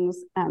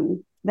songs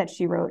that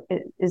she wrote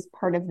is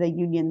part of the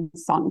Union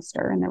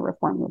Songster and the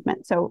Reform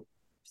movement. So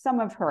some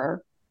of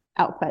her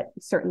output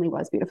certainly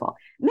was beautiful.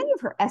 Many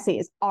of her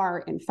essays are,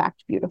 in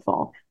fact,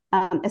 beautiful,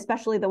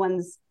 especially the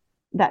ones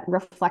that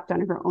reflect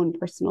on her own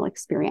personal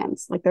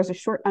experience. Like there's a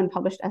short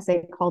unpublished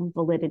essay called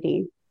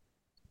Validity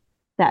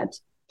that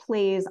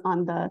plays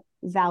on the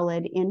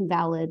valid,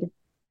 invalid,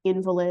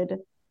 invalid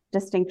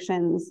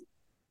distinctions.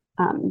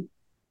 And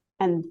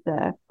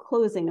the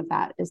closing of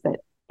that is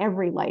that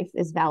every life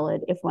is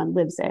valid if one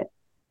lives it.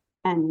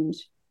 And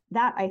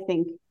that, I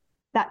think,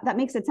 that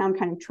makes it sound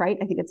kind of trite.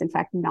 I think it's in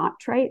fact not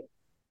trite,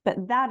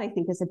 but that I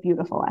think is a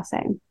beautiful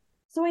essay.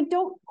 So I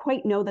don't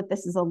quite know that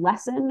this is a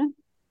lesson,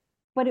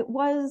 but it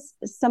was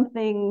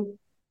something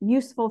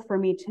useful for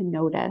me to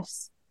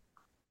notice.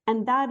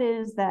 And that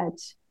is that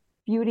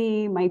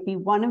beauty might be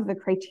one of the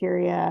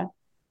criteria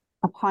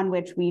upon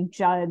which we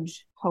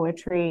judge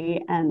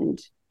poetry and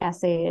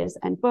essays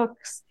and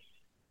books.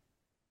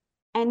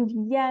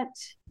 And yet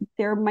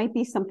there might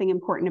be something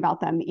important about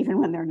them even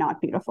when they're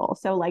not beautiful.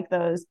 So like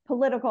those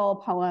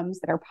political poems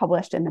that are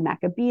published in the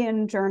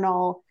Maccabean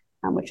Journal,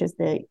 which is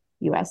the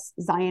US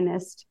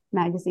Zionist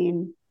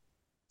magazine,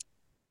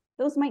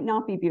 those might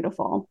not be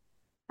beautiful.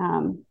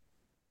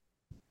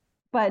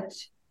 But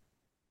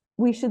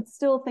we should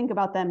still think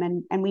about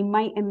them, and we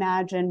might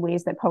imagine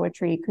ways that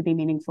poetry could be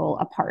meaningful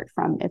apart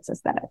from its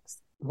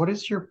aesthetics. What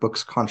is your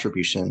book's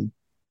contribution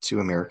to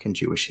American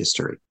Jewish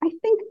history?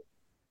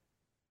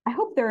 I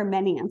hope there are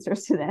many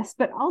answers to this,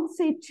 but I'll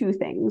say two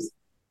things.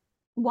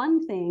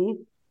 One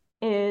thing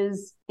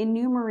is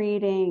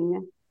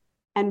enumerating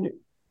and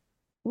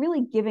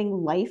really giving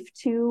life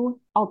to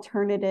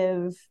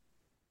alternative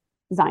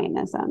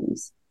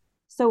Zionisms.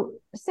 So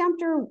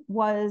Samter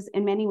was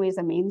in many ways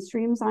a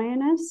mainstream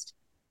Zionist,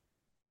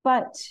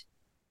 but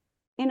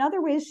in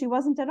other ways she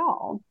wasn't at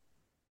all.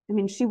 I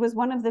mean, she was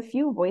one of the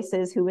few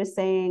voices who was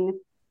saying,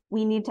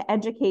 we need to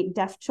educate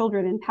deaf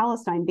children in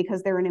Palestine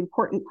because they're an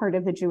important part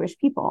of the Jewish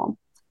people.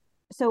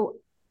 So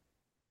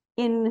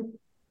in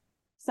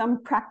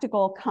some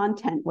practical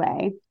content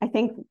way, I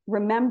think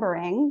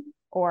remembering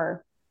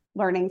or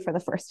learning for the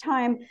first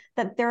time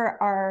that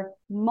there are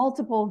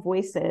multiple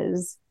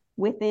voices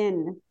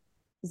within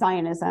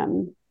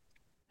Zionism,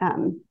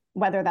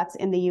 whether that's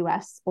in the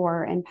US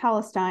or in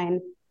Palestine,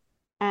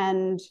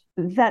 and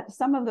that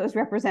some of those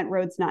represent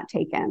roads not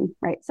taken,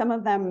 right? Some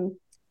of them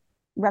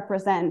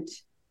represent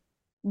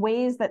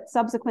ways that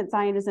subsequent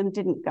Zionism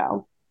didn't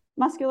go.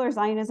 Muscular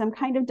Zionism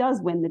kind of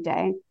does win the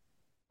day.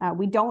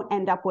 We don't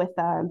end up with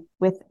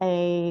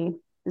a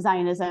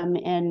Zionism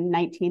in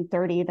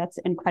 1930 that's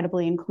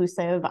incredibly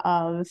inclusive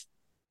of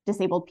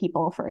disabled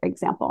people, for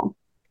example.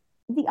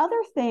 The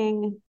other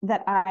thing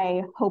that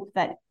I hope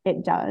that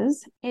it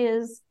does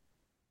is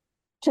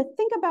to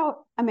think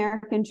about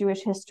American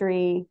Jewish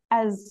history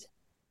as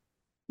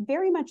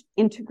very much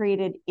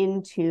integrated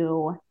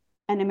into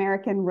an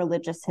American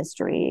religious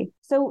history.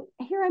 So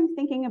here I'm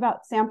thinking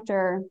about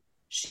Samter.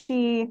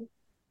 She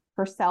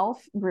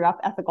herself grew up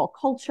ethical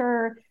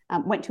culture,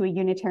 went to a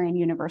Unitarian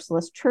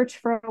Universalist church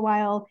for a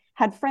while,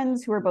 had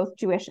friends who were both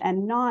Jewish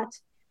and not.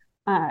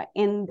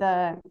 In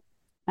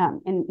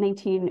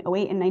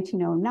 1908 and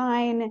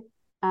 1909,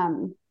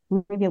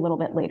 maybe a little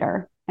bit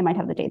later, I might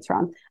have the dates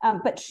wrong,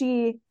 but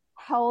she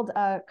held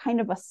a kind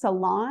of a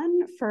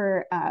salon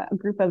for a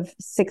group of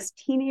 6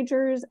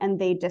 teenagers, and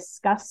they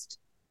discussed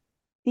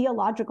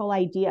theological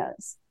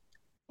ideas.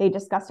 They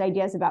discussed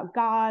ideas about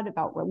God,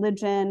 about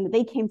religion.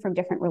 They came from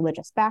different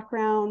religious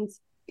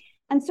backgrounds.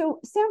 And so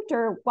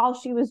Samter, while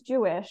she was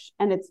Jewish,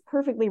 and it's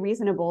perfectly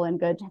reasonable and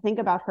good to think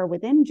about her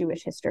within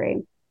Jewish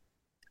history,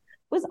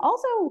 was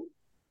also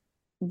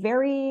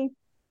very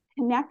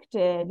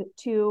connected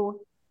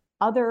to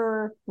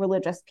other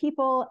religious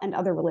people and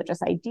other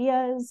religious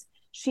ideas.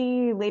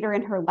 She later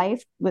in her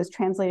life was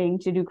translating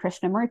Jiddu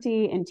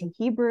Krishnamurti into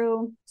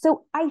Hebrew.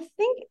 So I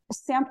think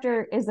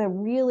Samter is a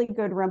really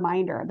good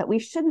reminder that we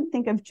shouldn't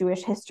think of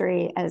Jewish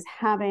history as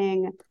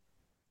having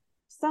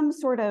some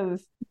sort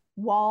of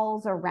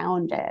walls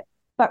around it,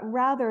 but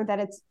rather that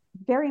it's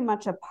very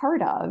much a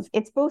part of,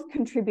 it's both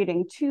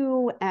contributing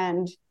to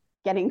and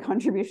getting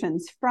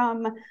contributions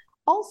from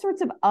all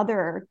sorts of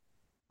other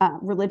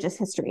religious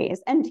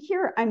histories. And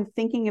here I'm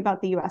thinking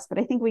about the US, but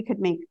I think we could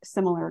make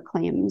similar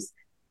claims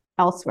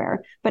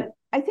elsewhere. But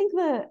I think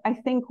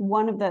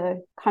one of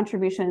the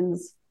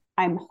contributions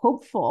I'm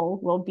hopeful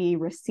will be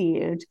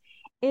received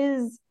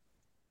is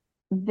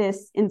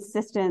this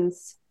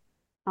insistence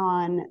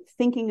on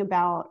thinking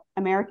about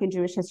American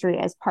Jewish history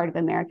as part of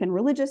American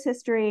religious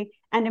history,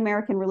 and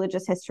American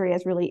religious history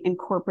as really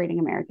incorporating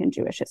American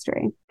Jewish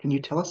history. Can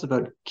you tell us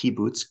about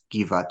Kibbutz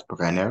Givat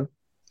Brenner?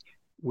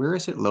 Where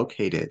is it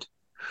located?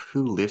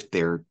 Who lived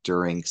there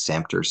during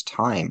Samter's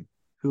time?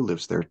 Who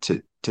lives there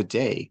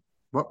today?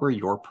 What were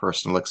your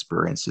personal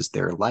experiences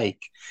there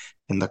like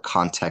in the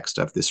context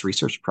of this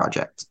research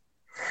project?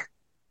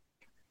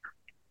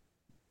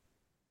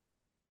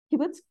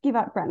 Kibbutz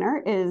Givat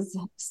Brenner is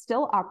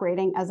still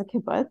operating as a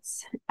kibbutz.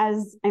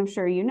 As I'm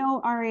sure you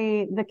know,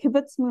 Ari, the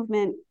kibbutz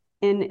movement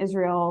in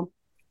Israel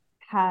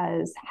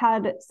has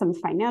had some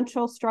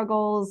financial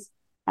struggles.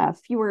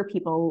 Fewer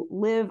people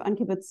live on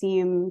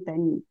kibbutzim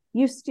than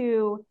used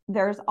to.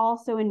 There's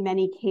also, in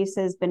many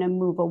cases, been a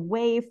move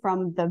away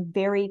from the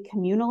very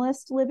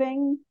communalist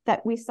living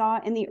that we saw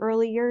in the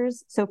early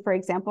years. So, for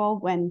example,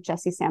 when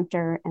Jessie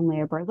Samter and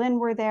Leah Berlin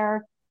were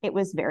there, it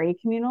was very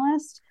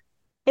communalist.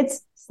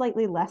 It's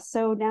slightly less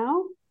so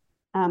now.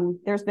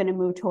 There's been a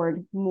move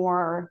toward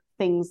more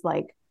things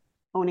like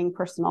owning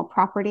personal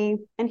property.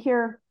 And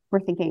here we're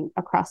thinking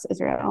across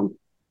Israel.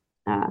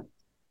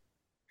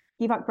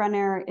 Givat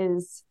Brenner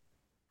is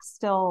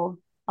still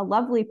a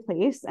lovely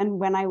place. And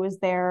when I was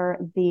there,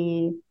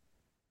 the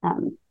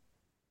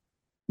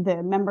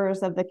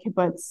members of the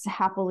kibbutz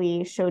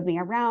happily showed me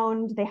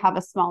around. They have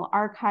a small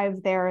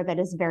archive there that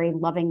is very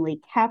lovingly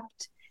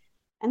kept.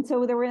 And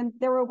so there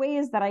were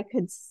ways that I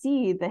could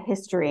see the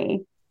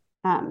history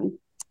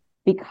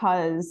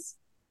because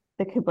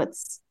the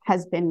kibbutz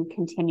has been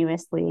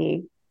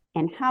continuously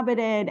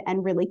inhabited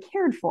and really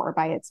cared for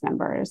by its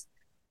members.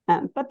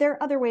 But there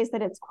are other ways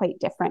that it's quite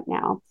different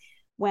now.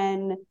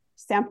 When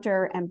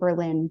Samter and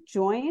Berlin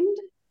joined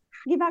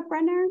Givat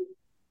Brenner,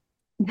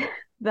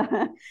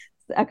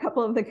 a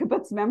couple of the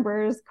kibbutz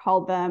members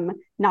called them,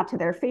 not to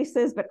their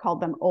faces, but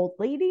called them old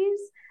ladies.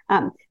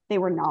 They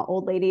were not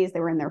old ladies, they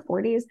were in their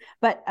 40s.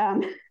 But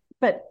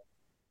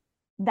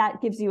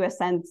that gives you a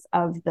sense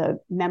of the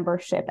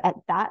membership at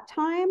that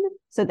time.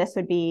 So this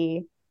would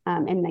be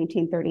in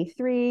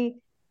 1933.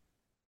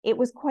 It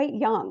was quite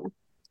young.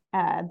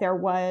 There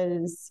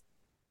was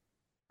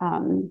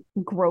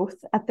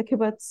growth at the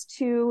kibbutz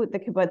too. The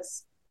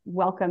kibbutz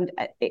welcomed,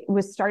 it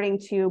was starting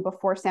to,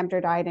 before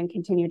Samter died and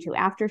continued to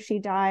after she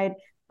died,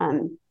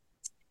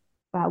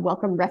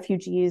 welcome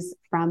refugees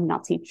from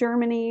Nazi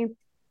Germany.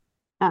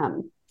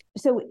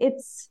 So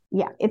it's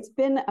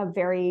been a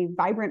very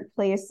vibrant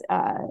place.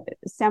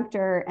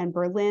 Samter and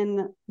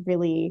Berlin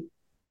really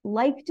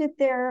liked it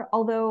there,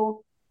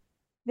 although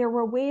there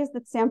were ways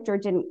that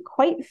Samter didn't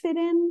quite fit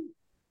in.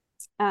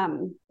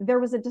 There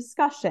was a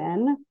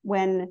discussion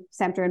when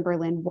Samter and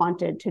Berlin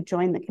wanted to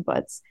join the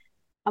kibbutz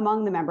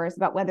among the members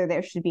about whether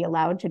they should be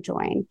allowed to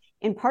join,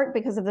 in part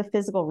because of the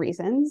physical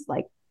reasons,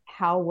 like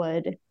how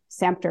would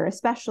Samter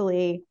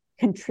especially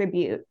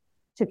contribute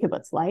to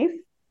kibbutz life.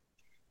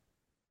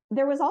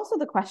 There was also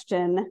the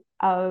question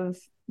of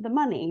the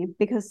money,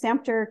 because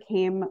Samter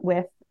came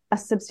with a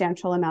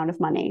substantial amount of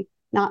money,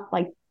 not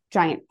like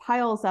giant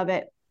piles of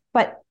it,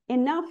 but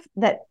enough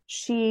that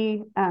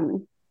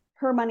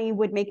her money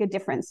would make a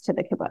difference to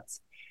the kibbutz.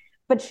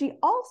 But she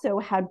also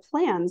had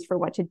plans for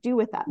what to do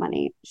with that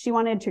money. She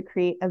wanted to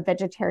create a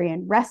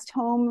vegetarian rest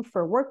home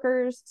for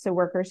workers, so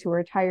workers who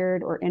were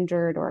tired or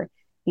injured or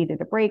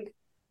needed a break.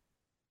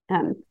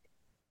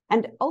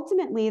 And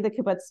ultimately, the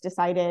kibbutz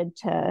decided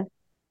to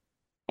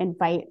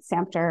invite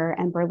Samter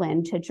and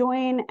Berlin to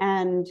join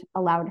and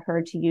allowed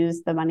her to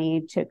use the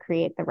money to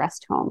create the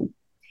rest home.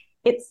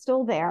 It's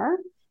still there.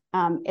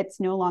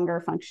 It's no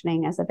longer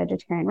functioning as a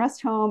vegetarian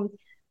rest home.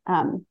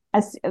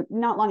 As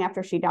not long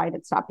after she died,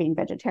 it stopped being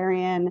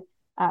vegetarian.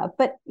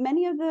 But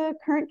many of the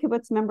current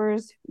kibbutz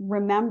members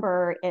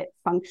remember it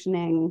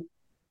functioning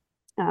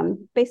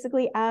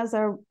basically as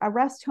a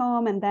rest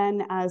home, and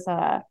then as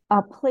a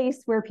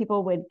place where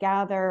people would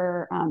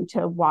gather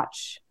to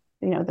watch,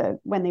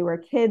 when they were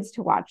kids,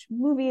 to watch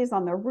movies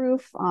on the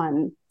roof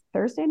on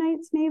Thursday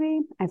nights,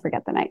 maybe. I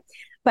forget the night.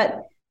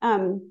 But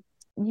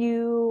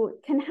you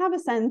can have a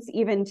sense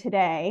even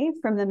today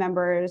from the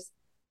members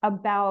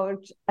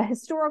about a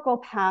historical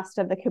past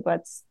of the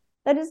kibbutz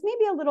that is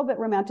maybe a little bit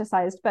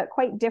romanticized, but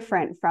quite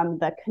different from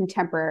the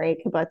contemporary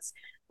kibbutz,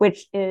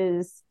 which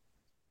is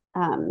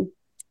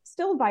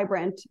still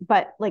vibrant,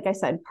 but like I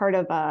said, part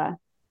of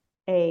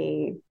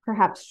a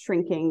perhaps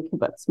shrinking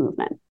kibbutz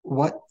movement.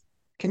 What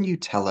can you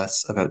tell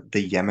us about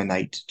the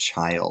Yemenite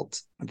child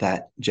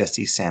that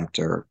Jessie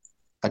Samter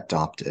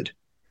adopted?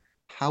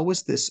 How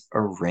was this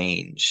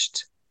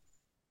arranged?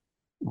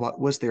 What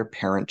was their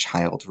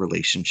parent-child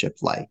relationship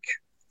like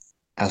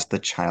as the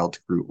child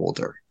grew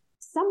older?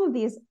 Some of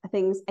these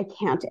things I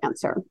can't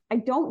answer. I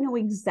don't know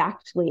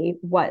exactly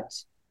what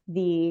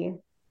the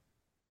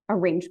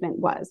arrangement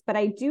was, but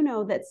I do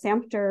know that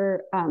Samter,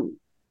 from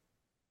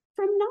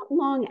not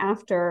long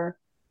after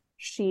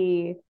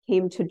she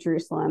came to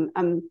Jerusalem,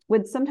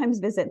 would sometimes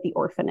visit the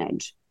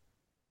orphanage.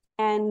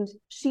 And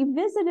she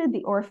visited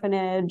the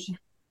orphanage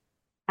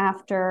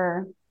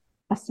after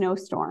a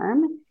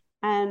snowstorm.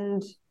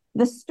 And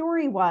the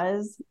story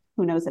was,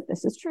 who knows if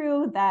this is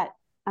true, that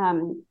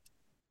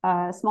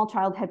a small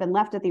child had been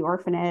left at the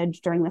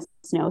orphanage during the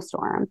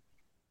snowstorm.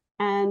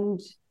 And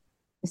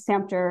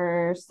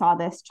Samter saw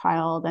this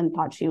child and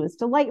thought she was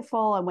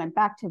delightful and went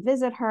back to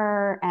visit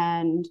her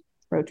and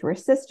wrote to her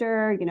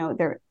sister,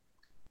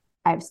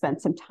 I've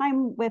spent some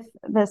time with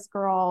this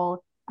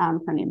girl.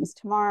 Her name is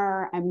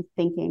Tamar. I'm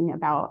thinking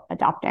about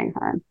adopting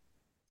her.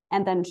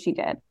 And then she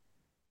did.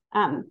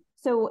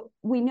 So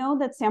we know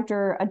that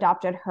Samter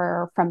adopted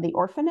her from the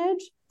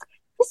orphanage.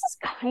 This is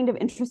kind of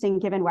interesting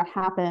given what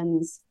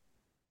happens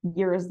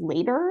years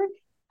later,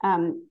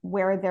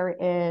 where there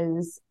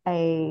is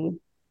a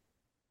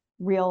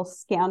real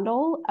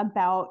scandal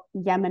about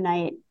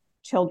Yemenite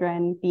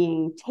children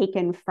being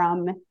taken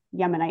from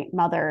Yemenite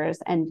mothers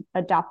and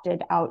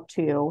adopted out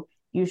to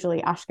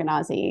usually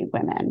Ashkenazi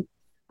women.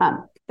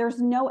 There's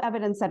no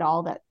evidence at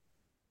all that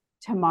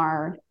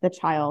Tamar, the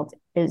child,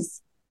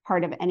 is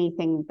part of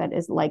anything that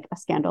is like a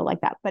scandal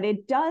like that. But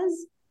it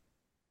does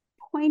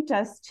point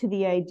us to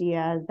the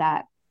idea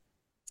that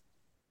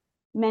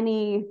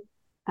many,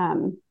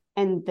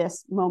 in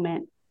this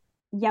moment,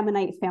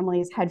 Yemenite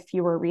families had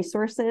fewer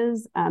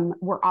resources,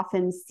 were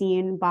often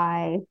seen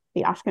by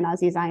the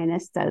Ashkenazi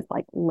Zionists as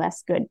like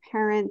less good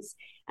parents.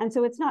 And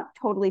so it's not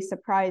totally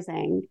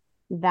surprising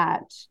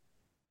that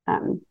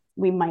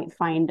we might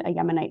find a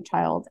Yemenite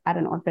child at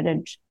an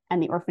orphanage,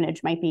 and the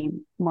orphanage might be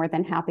more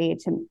than happy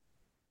to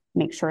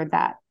make sure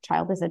that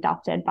child is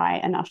adopted by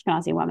an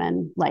Ashkenazi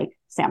woman like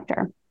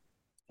Samter.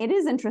 It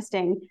is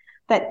interesting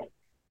that,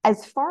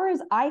 as far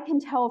as I can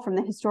tell from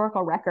the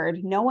historical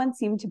record, no one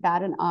seemed to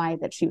bat an eye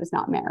that she was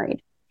not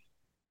married.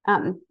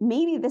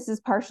 Maybe this is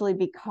partially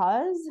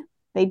because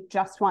they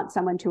just want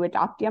someone to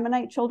adopt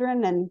Yemenite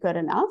children and good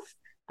enough,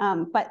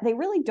 but they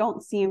really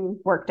don't seem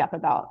worked up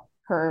about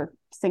her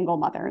single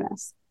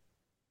motherness.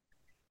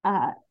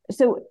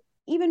 So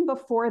even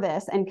before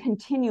this and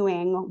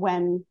continuing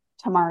when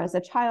Tamar is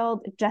a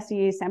child,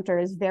 Jessie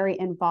Samter is very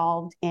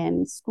involved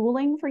in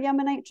schooling for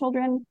Yemenite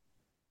children.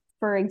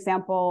 For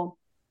example,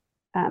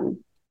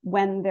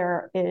 when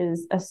there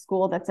is a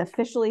school that's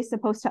officially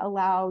supposed to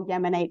allow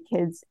Yemenite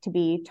kids to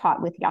be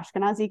taught with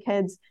Ashkenazi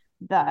kids,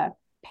 the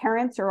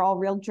parents are all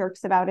real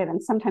jerks about it,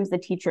 and sometimes the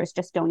teachers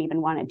just don't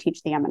even want to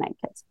teach the Yemenite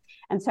kids.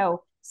 And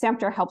so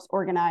Samter helps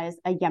organize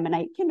a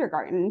Yemenite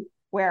kindergarten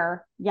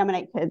where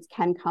Yemenite kids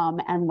can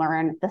come and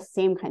learn the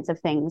same kinds of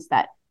things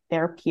that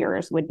their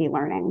peers would be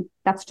learning.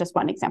 That's just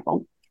one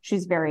example.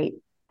 She's very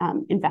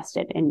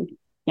invested in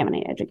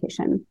Yemenite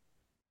education.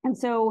 And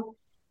so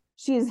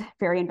she's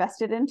very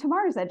invested in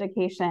Tamar's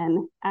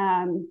education.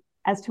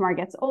 As Tamar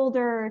gets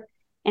older,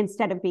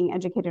 instead of being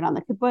educated on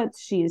the kibbutz,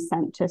 she's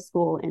sent to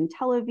school in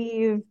Tel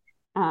Aviv.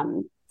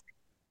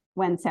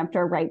 when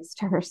Samter writes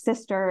to her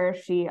sister,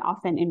 she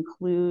often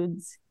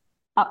includes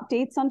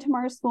updates on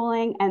Tamar's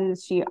schooling, and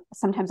she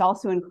sometimes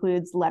also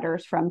includes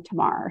letters from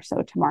Tamar.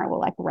 So Tamar will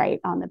like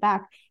write on the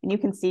back, and you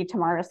can see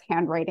Tamar's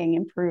handwriting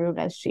improve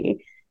as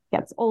she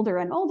gets older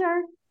and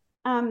older.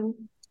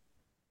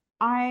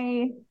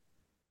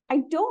 I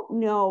don't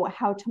know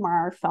how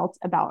Tamar felt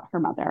about her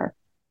mother,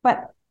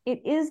 but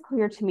it is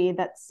clear to me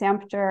that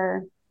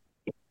Samter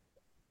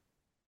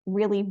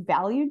really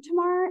valued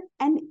Tamar.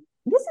 And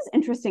this is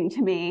interesting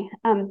to me.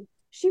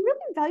 She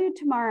really valued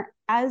Tamar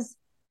as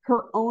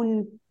her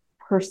own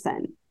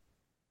person.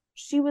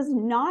 She was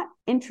not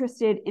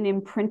interested in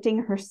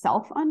imprinting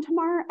herself on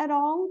Tamar at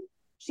all.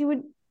 She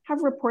would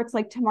have reports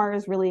like, Tamar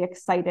is really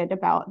excited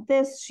about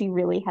this. She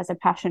really has a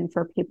passion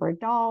for paper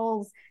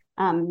dolls.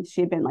 She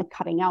had been like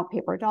cutting out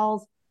paper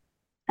dolls.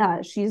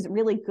 She's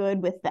really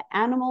good with the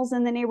animals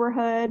in the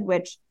neighborhood,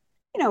 which,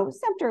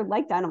 Samter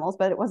liked animals,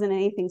 but it wasn't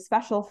anything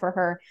special for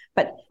her.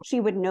 But she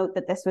would note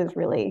that this was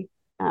really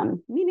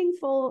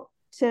meaningful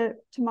to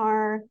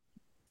Tamar.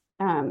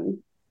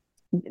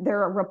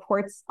 There are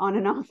reports on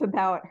and off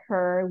about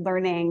her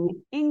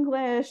learning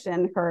English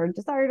and her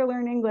desire to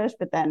learn English,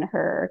 but then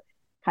her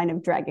kind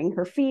of dragging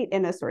her feet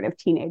in a sort of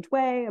teenage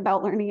way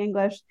about learning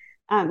English.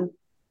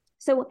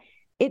 So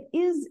it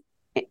is,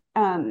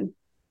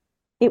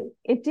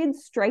 it did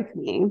strike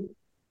me,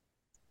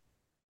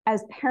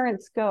 as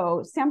parents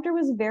go, Samter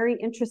was very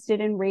interested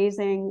in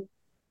raising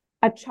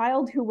a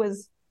child who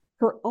was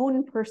her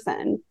own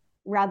person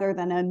rather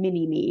than a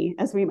mini-me,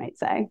 as we might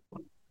say.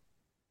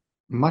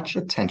 Much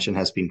attention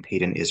has been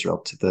paid in Israel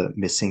to the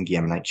missing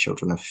Yemenite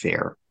children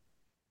affair.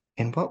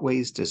 In what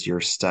ways does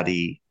your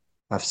study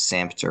of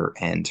Samter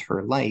and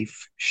her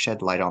life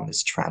shed light on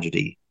this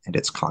tragedy and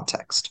its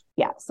context?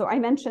 Yeah, so I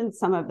mentioned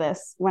some of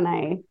this when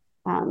I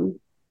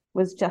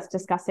was just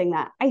discussing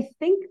that. I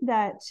think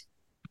that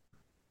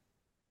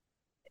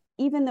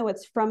even though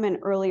it's from an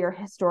earlier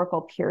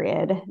historical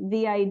period,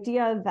 the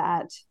idea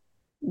that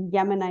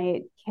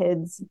Yemenite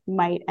kids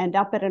might end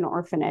up at an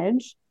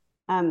orphanage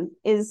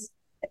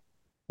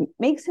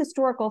makes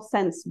historical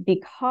sense,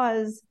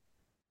 because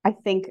I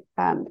think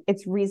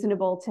it's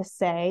reasonable to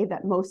say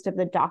that most of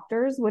the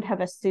doctors would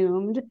have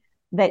assumed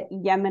that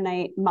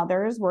Yemenite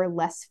mothers were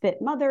less fit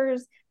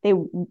mothers. They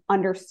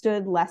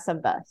understood less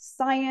of the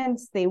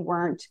science. They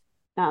weren't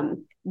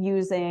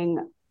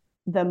using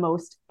the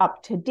most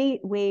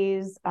up-to-date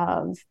ways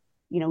of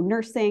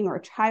nursing or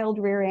child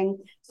rearing.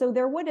 So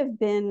there would have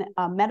been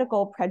a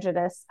medical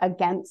prejudice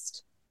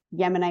against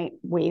Yemenite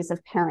ways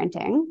of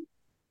parenting.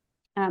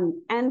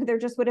 And there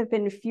just would have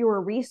been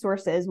fewer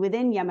resources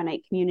within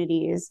Yemenite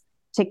communities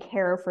to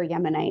care for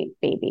Yemenite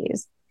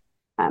babies.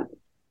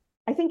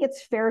 I think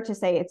it's fair to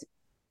say it's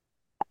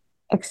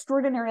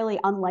extraordinarily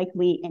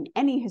unlikely in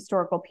any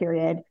historical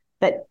period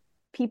that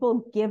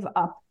people give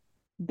up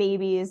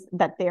babies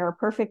that they're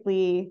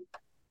perfectly,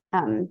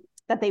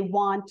 that they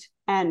want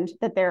and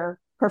that they're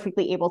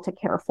perfectly able to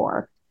care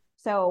for.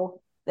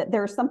 So that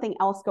there's something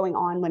else going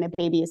on when a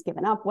baby is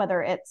given up,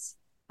 whether it's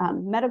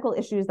medical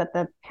issues that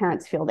the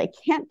parents feel they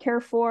can't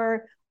care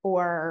for,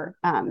 or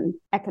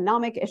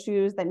economic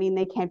issues that mean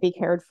they can't be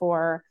cared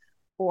for,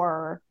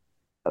 or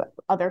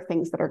other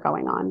things that are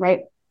going on,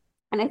 right?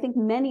 And I think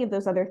many of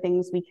those other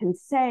things we can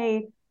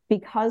say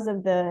because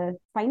of the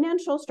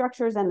financial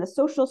structures and the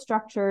social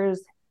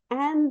structures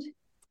and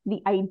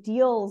the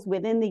ideals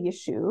within the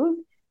Yishuv,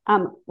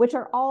 which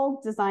are all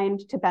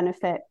designed to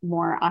benefit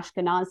more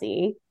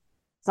Ashkenazi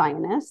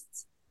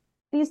Zionists.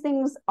 These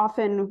things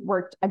often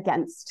worked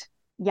against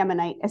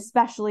Yemenite,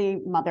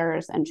 especially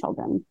mothers and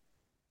children.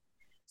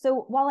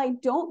 So while I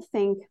don't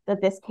think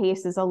that this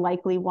case is a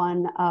likely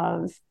one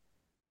of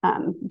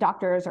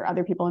doctors or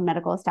other people in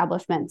medical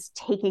establishments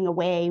taking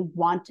away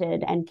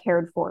wanted and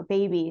cared for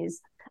babies,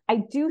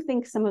 I do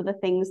think some of the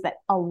things that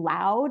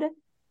allowed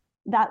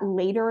that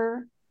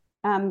later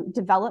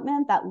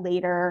development, that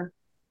later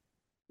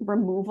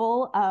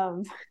removal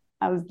of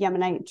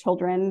Yemenite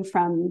children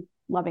from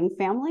loving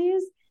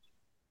families,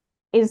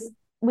 is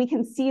we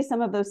can see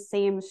some of those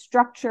same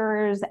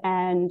structures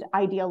and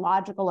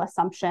ideological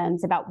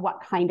assumptions about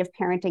what kind of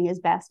parenting is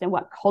best and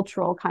what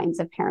cultural kinds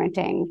of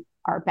parenting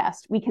are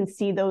best. We can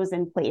see those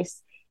in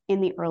place in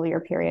the earlier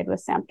period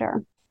with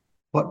Samter.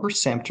 What were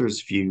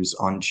Samter's views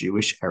on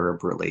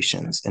Jewish-Arab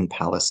relations in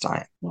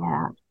Palestine?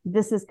 Yeah,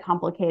 this is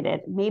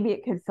complicated. Maybe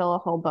it could fill a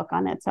whole book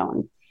on its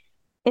own.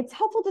 It's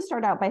helpful to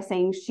start out by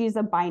saying she's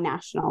a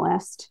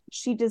binationalist.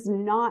 She does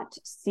not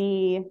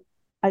see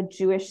a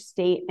Jewish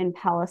state in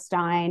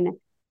Palestine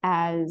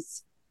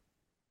as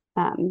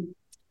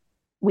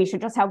we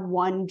should just have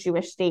one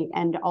Jewish state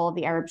and all of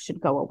the Arabs should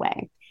go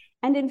away.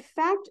 And in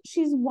fact,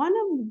 she's one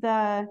of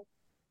the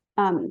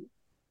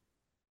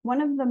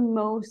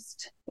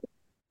most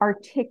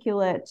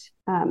articulate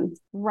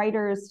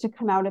writers to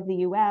come out of the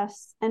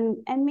US and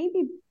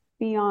maybe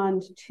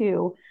beyond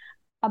too,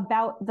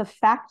 about the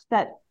fact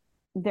that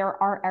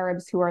there are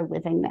Arabs who are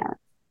living there.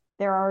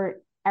 There are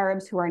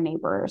Arabs who are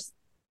neighbors.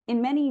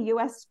 In many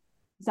US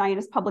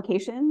Zionist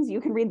publications,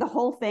 you can read the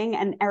whole thing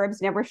and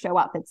Arabs never show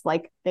up. It's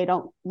like they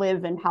don't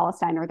live in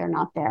Palestine or they're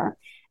not there.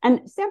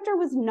 And Samter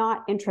was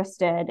not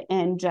interested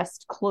in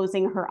just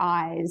closing her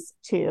eyes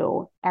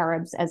to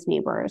Arabs as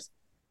neighbors.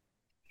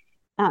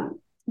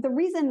 The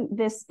reason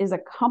this is a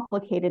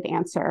complicated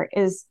answer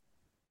is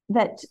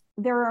that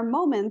there are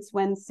moments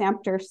when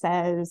Samter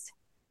says,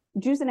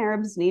 Jews and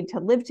Arabs need to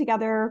live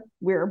together.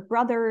 We're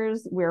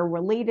brothers. We're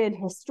related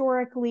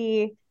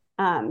historically.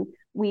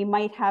 We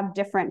might have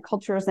different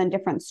cultures and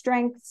different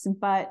strengths,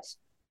 but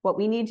what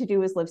we need to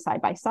do is live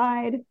side by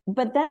side.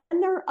 But then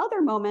there are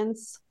other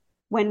moments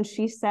when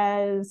she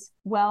says,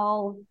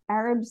 well,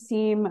 Arabs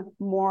seem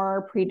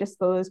more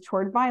predisposed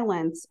toward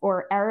violence,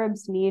 or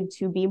Arabs need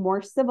to be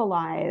more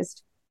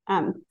civilized.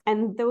 And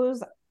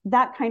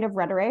that kind of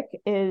rhetoric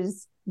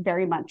is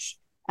very much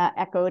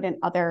echoed in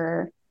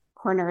other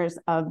corners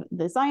of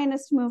the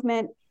Zionist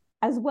movement,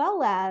 as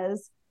well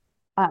as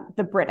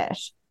the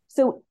British.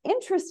 So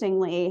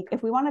interestingly,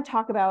 if we want to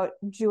talk about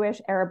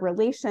Jewish-Arab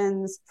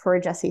relations for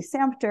Jessie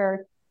Samter,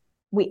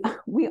 we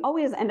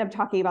always end up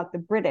talking about the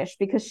British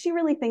because she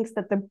really thinks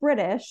that the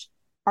British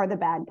are the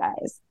bad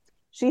guys.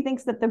 She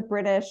thinks that the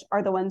British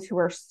are the ones who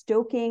are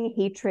stoking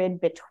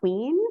hatred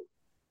between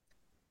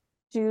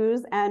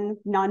Jews and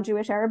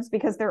non-Jewish Arabs,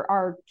 because there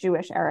are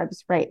Jewish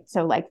Arabs, right?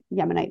 So like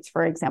Yemenites,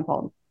 for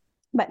example.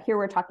 But here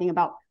we're talking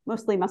about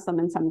mostly Muslim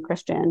and some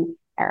Christian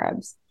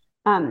Arabs.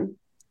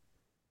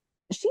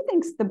 She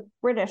thinks the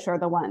British are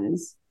the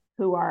ones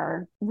who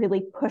are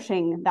really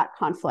pushing that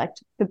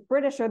conflict. The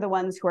British are the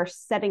ones who are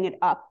setting it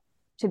up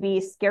to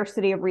be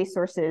scarcity of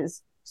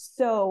resources.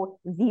 So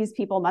these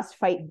people must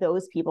fight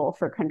those people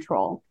for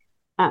control.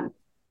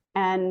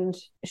 And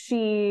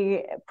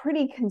she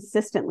pretty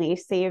consistently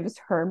saves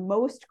her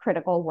most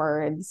critical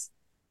words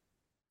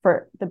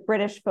for the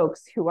British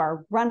folks who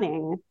are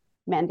running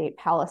Mandate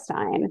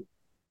Palestine.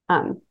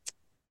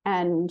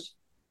 And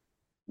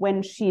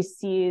when she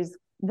sees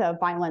the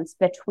violence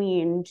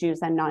between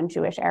Jews and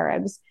non-Jewish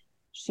Arabs,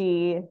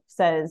 she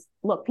says,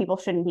 look, people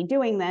shouldn't be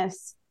doing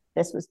this.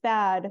 This was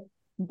bad.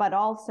 But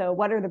also,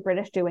 what are the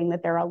British doing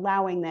that they're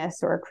allowing this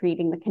or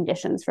creating the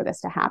conditions for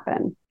this to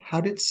happen? How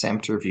did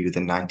Samter view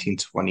the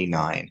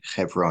 1929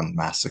 Hebron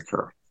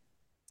massacre?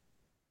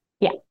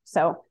 Yeah,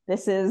 so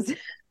this is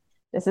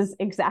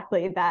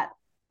exactly that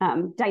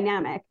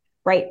dynamic,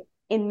 right?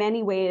 In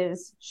many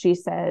ways, she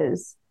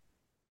says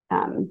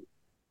the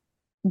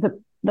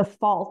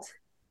fault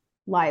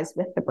lies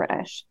with the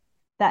British,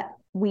 that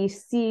we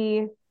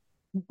see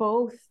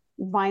both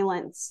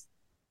violence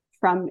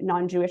from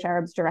non-Jewish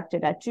Arabs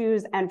directed at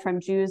Jews and from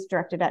Jews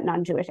directed at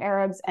non-Jewish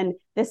Arabs. And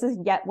this is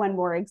yet one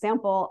more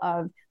example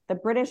of the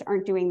British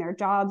aren't doing their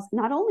jobs.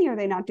 Not only are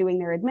they not doing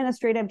their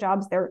administrative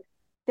jobs, they're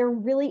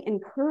really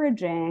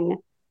encouraging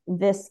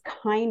this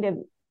kind of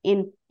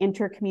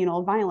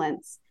intercommunal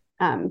violence.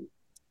 And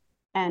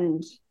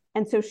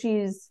so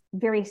she's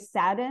very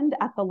saddened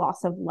at the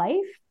loss of life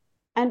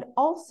and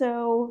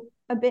also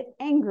a bit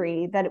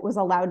angry that it was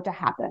allowed to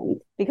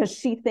happen because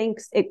she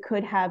thinks it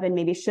could have and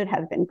maybe should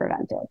have been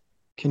prevented.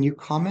 Can you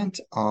comment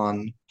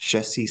on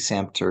Jessie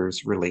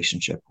Samter's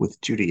relationship with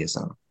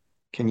Judaism?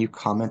 Can you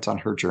comment on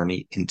her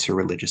journey into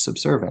religious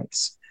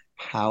observance?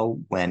 How,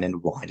 when,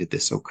 and why did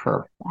this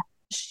occur?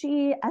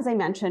 She, as I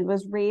mentioned,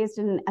 was raised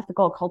in an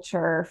ethical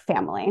culture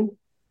family.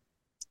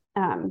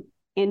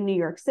 In New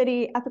York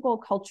City, ethical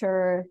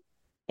culture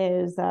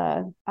is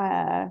a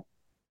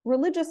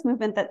religious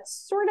movement that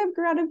sort of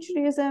grew out of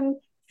Judaism.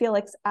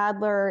 Felix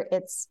Adler,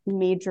 its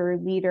major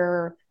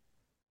leader,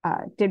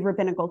 did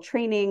rabbinical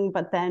training,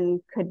 but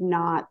then could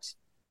not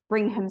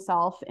bring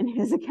himself in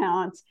his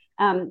account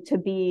to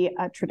be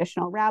a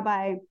traditional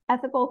rabbi.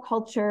 Ethical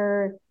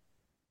culture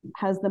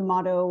has the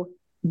motto,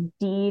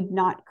 deed,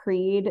 not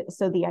creed.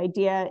 So the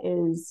idea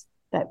is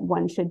that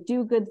one should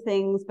do good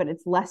things, but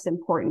it's less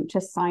important to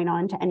sign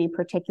on to any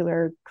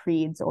particular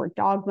creeds or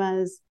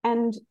dogmas.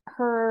 And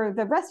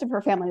the rest of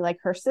her family, like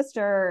her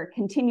sister,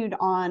 continued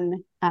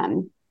on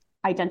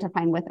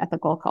identifying with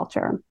ethical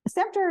culture.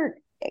 Samter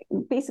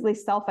basically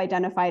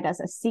self-identified as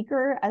a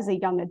seeker as a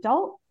young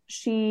adult.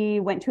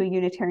 She went to a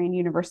Unitarian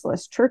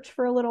Universalist church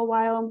for a little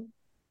while.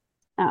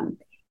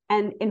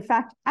 And in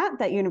fact, at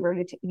that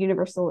Unitarian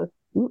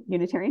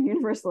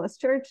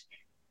Universalist church,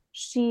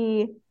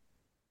 she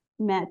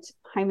met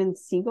Hyman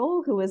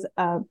Siegel, who was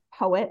a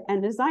poet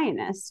and a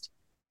Zionist.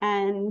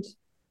 And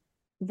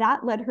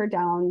that led her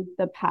down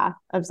the path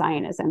of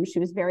Zionism. She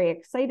was very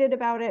excited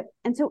about it.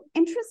 And so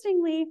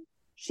interestingly,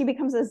 she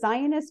becomes a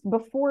Zionist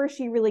before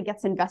she really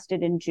gets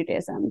invested in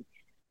Judaism.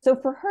 So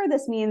for her,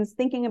 this means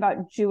thinking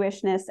about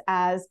Jewishness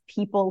as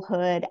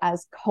peoplehood,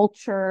 as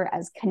culture,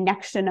 as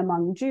connection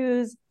among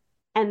Jews.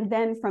 And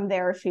then from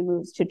there, she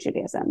moves to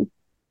Judaism.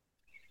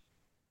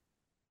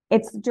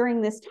 It's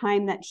during this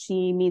time that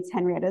she meets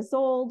Henrietta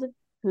Zold,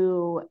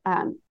 who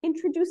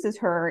introduces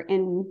her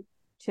into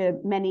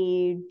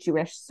many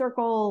Jewish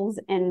circles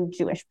and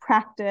Jewish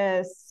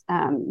practice.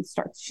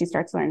 She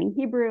starts learning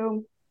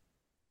Hebrew.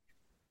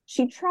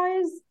 She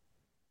tries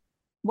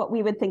what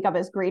we would think of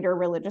as greater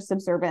religious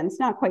observance,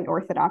 not quite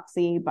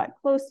orthodoxy, but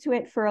close to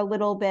it for a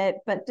little bit,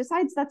 but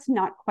decides that's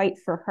not quite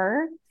for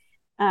her.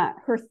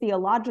 Her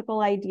theological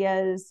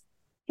ideas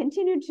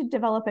continued to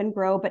develop and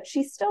grow, but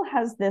she still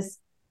has this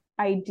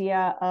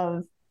idea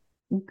of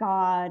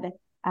God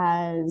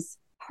as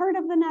part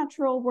of the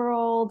natural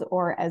world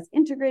or as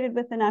integrated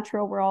with the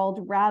natural world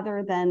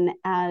rather than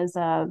as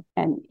an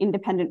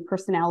independent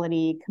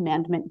personality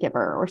commandment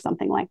giver or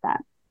something like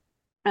that.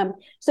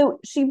 So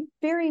she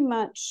very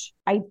much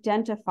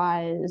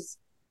identifies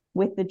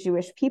with the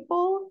Jewish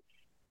people,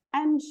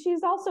 and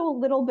she's also a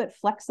little bit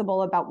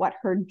flexible about what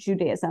her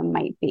Judaism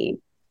might be.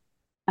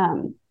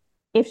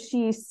 If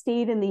she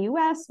stayed in the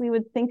US, we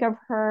would think of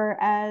her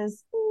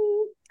as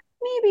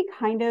maybe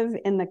kind of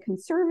in the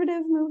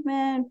conservative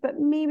movement, but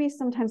maybe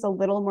sometimes a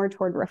little more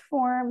toward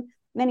reform.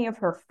 Many of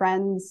her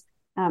friends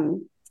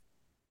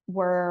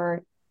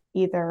were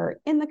either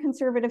in the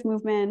conservative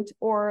movement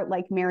or,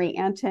 like Mary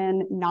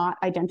Anton, not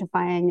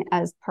identifying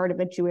as part of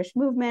a Jewish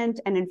movement,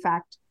 and in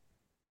fact,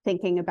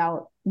 thinking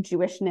about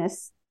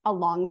Jewishness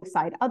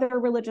alongside other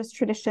religious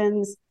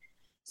traditions.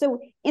 So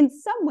in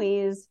some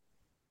ways,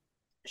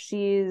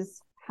 she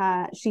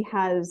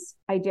has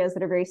ideas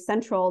that are very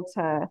central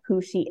to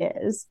who she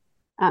is,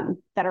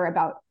 that are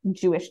about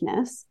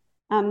Jewishness.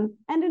 And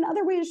in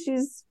other ways,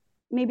 she's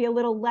maybe a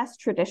little less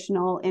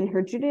traditional in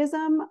her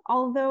Judaism,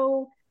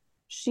 although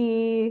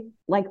she,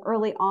 like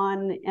early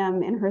on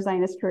in her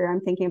Zionist career, I'm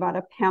thinking about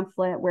a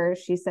pamphlet where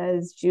she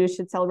says Jews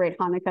should celebrate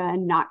Hanukkah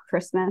and not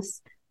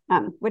Christmas,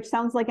 which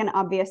sounds like an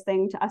obvious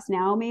thing to us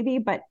now, maybe,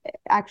 but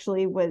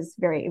actually it was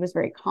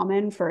very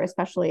common for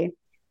especially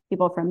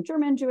people from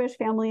German Jewish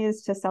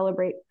families to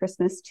celebrate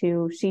Christmas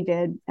too. She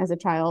did as a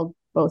child,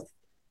 both.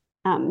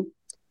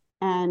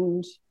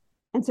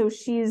 And so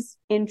she's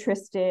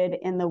interested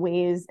in the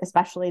ways,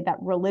 especially that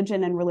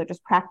religion and religious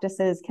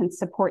practices can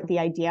support the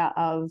idea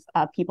of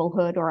a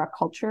peoplehood or a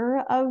culture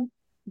of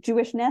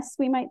Jewishness,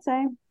 we might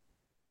say.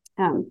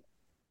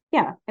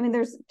 Yeah, I mean,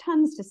 there's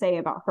tons to say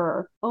about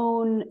her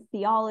own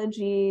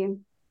theology,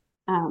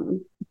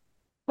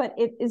 but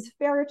it is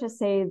fair to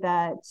say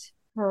that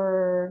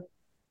her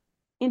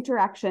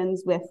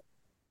interactions with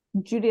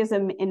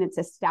Judaism in its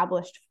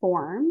established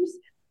forms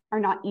are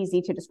not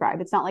easy to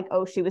describe. It's not like,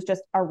 oh, she was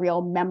just a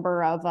real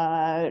member of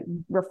a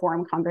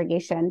Reform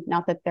congregation,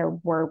 not that there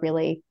were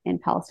really in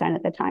Palestine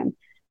at the time.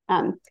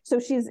 So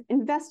she's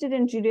invested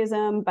in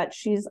Judaism, but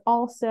she's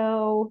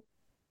also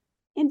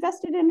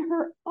invested in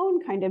her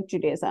own kind of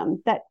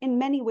Judaism that in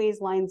many ways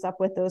lines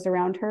up with those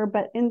around her,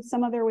 but in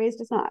some other ways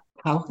does not.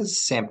 How has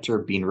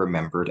Samter been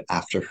remembered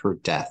after her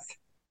death?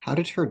 How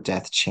did her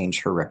death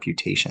change her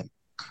reputation?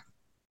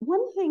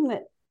 One thing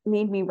that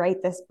made me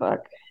write this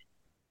book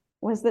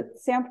was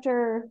that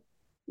Samter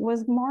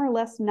was more or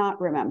less not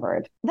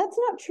remembered. That's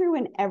not true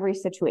in every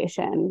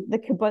situation. The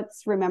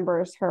kibbutz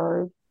remembers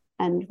her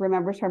and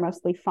remembers her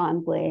mostly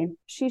fondly.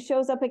 She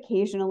shows up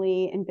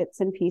occasionally in bits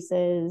and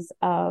pieces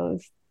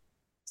of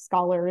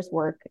scholars'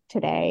 work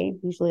today,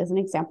 usually as an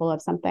example of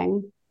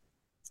something.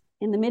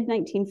 In the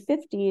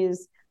mid-1950s,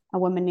 a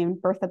woman named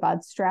Bertha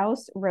Bad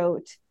Strauss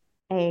wrote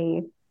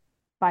a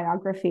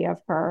biography of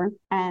her,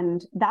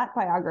 and that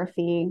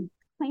biography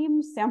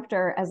claims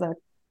Samter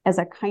as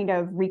a kind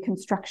of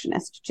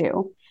Reconstructionist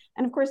Jew.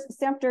 And of course,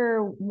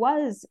 Samter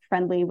was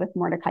friendly with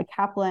Mordecai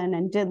Kaplan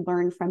and did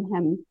learn from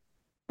him.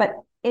 But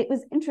it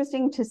was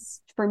interesting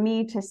for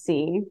me to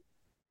see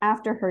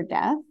after her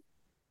death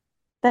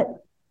that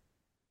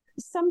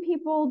some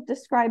people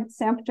described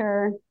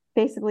Samter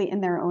basically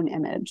in their own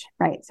image,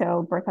 right?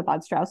 So Bertha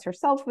Bad Strauss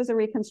herself was a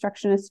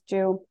Reconstructionist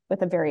Jew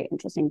with a very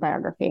interesting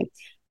biography.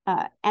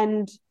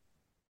 And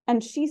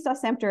she saw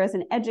Samter as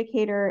an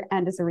educator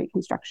and as a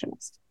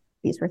Reconstructionist.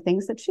 These were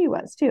things that she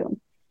was too.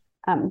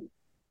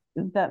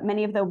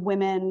 Many of the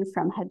women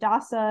from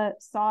Hadassah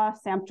saw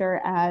Samter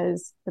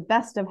as the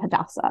best of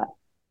Hadassah,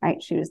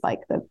 right? She was like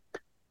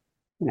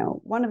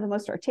one of the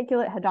most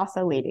articulate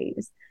Hadassah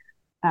ladies.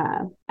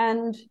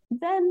 And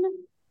then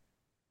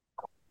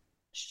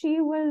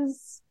she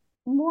was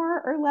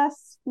more or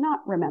less not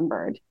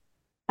remembered.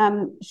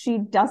 She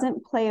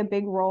doesn't play a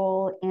big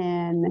role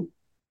in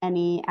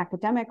any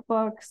academic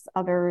books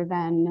other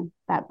than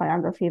that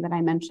biography that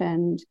I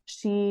mentioned.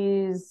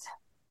 She's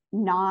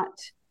not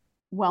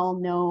well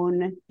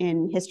known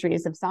in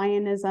histories of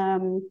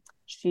Zionism.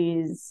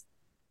 She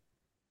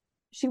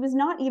was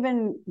not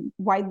even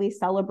widely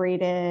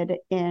celebrated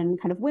in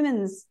kind of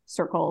women's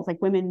circles,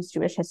 like women's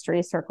Jewish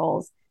history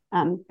circles.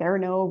 There are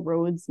no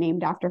roads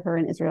named after her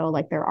in Israel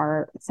like there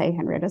are, say,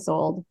 Henrietta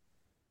Szold.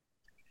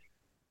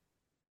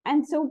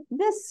 And so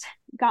this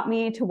got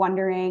me to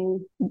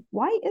wondering,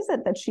 why is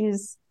it that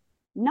she's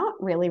not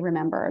really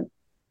remembered?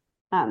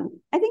 I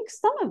think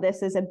some of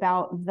this is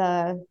about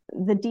the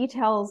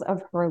details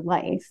of her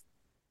life.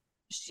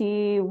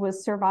 She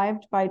was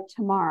survived by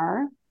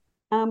Tamar,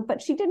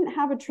 but she didn't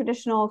have a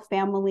traditional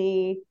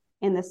family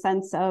in the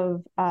sense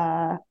of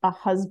a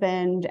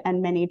husband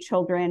and many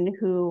children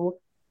who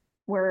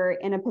were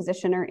in a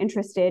position or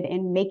interested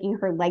in making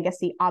her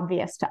legacy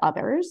obvious to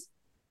others.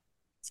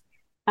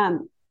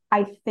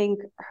 I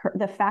think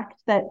the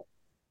fact that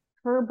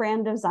her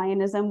brand of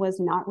Zionism was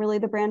not really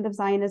the brand of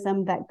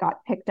Zionism that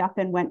got picked up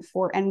and went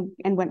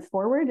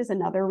forward is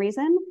another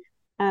reason,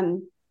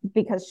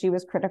 because she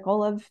was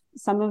critical of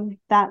some of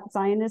that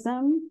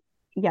Zionism.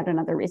 Yet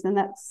another reason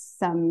that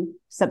some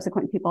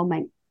subsequent people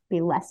might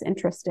be less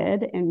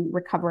interested in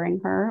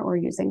recovering her or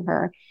using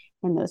her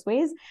in those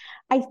ways.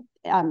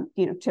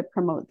 To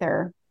promote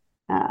their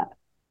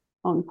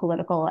own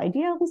political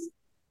ideals.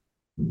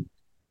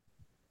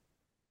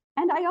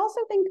 And I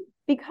also think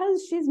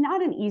because she's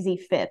not an easy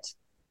fit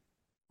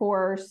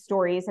for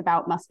stories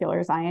about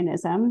muscular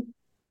Zionism,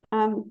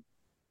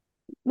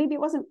 maybe it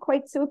wasn't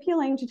quite so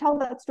appealing to tell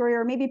that story,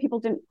 or maybe people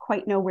didn't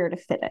quite know where to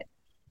fit it.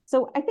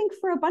 So I think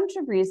for a bunch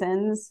of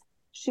reasons,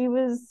 she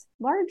was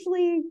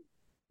largely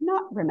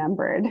not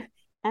remembered.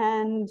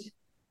 And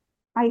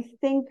I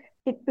think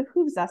it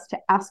behooves us to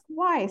ask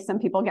why some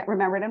people get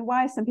remembered and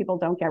why some people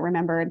don't get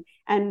remembered,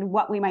 and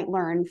what we might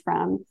learn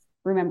from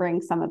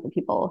remembering some of the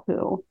people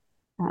who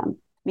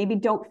maybe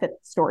don't fit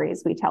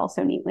stories we tell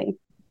so neatly.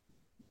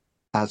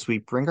 As we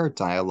bring our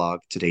dialogue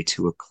today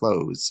to a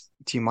close,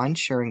 do you mind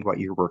sharing what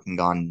you're working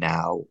on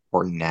now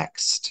or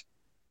next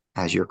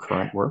as your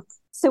current work?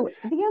 So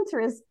the answer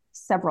is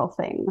several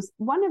things.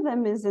 One of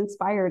them is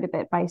inspired a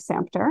bit by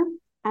SAMPTER,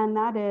 and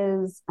that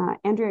is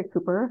Andrea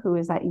Cooper, who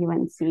is at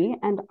UNC,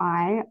 and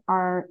I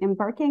are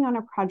embarking on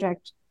a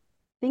project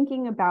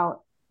thinking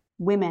about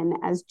women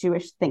as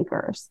Jewish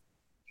thinkers.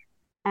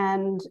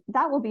 And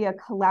that will be a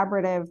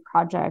collaborative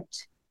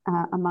project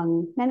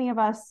among many of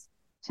us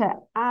to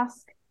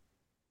ask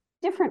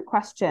different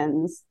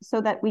questions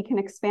so that we can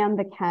expand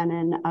the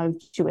canon of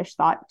Jewish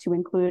thought to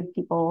include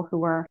people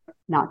who are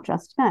not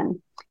just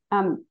men.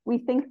 We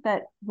think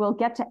that we'll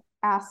get to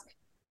ask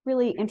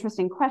really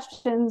interesting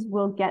questions.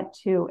 We'll get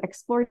to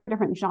explore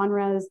different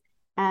genres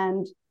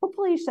and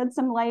hopefully shed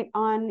some light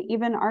on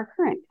even our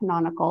current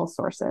canonical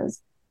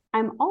sources.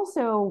 I'm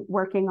also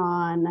working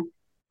on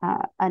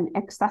an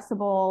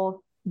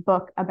accessible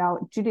book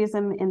about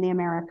Judaism in the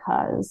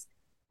Americas.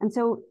 And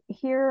so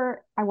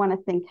here I want to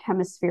think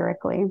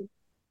hemispherically.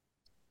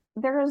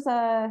 There's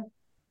a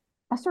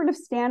sort of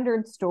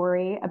standard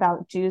story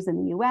about Jews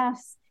in the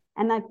US,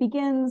 and that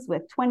begins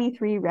with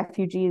 23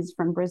 refugees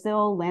from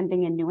Brazil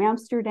landing in New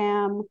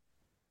Amsterdam.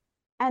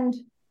 And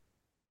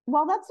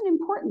while that's an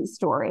important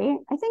story,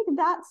 I think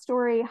that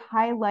story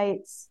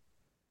highlights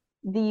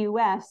the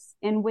US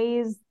in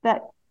ways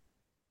that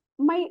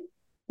might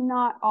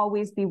not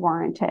always be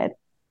warranted.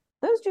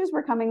 Those Jews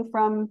were coming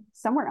from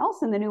somewhere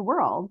else in the New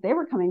World. They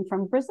were coming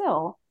from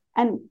Brazil.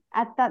 And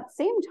at that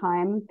same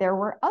time, there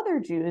were other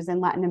Jews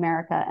in Latin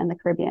America and the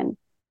Caribbean.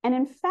 And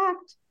in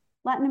fact,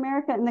 Latin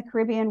America and the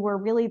Caribbean were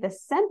really the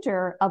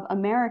center of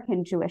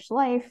American Jewish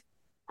life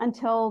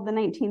until the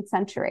 19th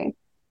century.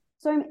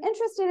 So I'm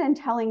interested in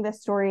telling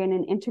this story in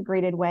an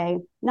integrated way,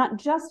 not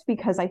just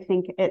because I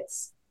think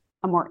it's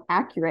a more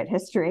accurate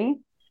history,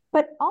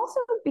 but also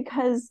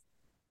because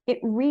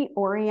it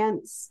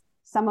reorients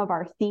some of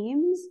our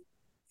themes.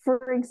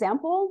 For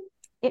example,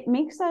 it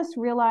makes us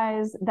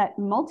realize that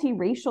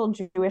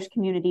multiracial Jewish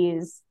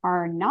communities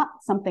are not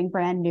something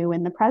brand new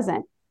in the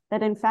present,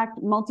 that in fact,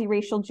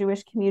 multiracial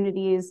Jewish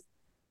communities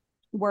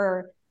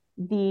were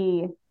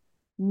the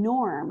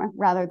norm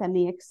rather than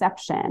the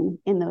exception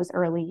in those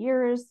early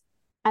years.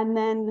 And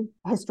then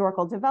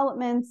historical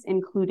developments,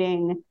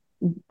 including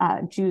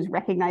Jews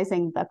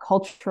recognizing the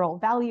cultural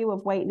value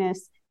of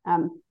whiteness,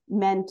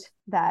 meant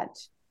that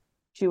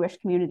Jewish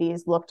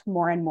communities looked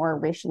more and more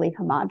racially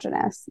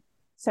homogenous.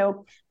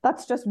 So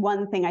that's just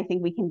one thing I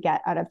think we can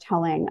get out of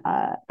telling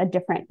a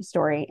different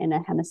story in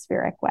a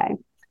hemispheric way.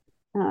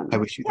 I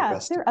wish you the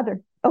best. There are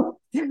other. Oh,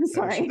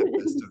 sorry. I wish you the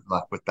best of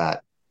luck with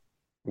that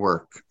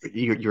work.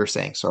 You were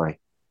saying, sorry.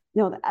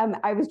 No,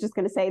 I was just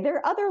going to say there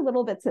are other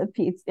little bits of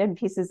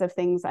pieces of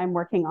things I'm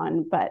working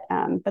on,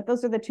 but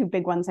those are the two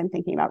big ones I'm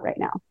thinking about right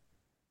now.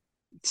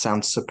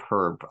 Sounds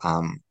superb.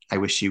 I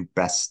wish you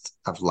best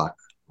of luck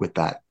with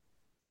that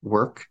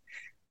work,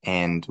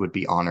 and would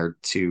be honored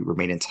to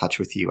remain in touch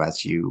with you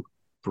as you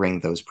bring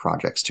those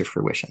projects to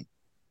fruition.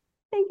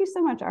 Thank you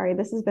so much, Ari.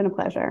 This has been a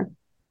pleasure.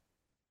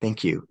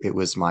 Thank you. It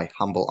was my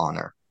humble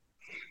honor.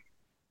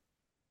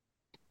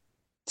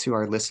 To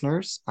our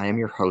listeners, I am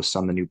your host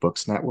on the New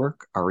Books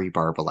Network, Ari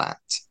Barbalat.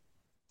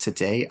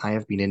 Today, I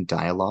have been in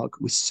dialogue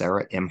with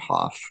Sarah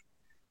Imhoff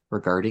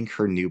regarding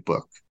her new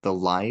book, The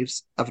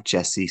Lives of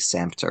Jessie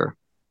Samter,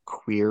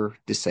 Queer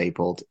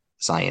Disabled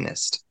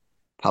Zionist,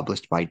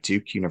 published by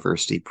Duke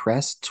University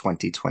Press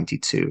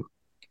 2022.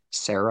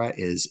 Sarah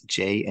is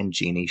J. and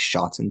Jeannie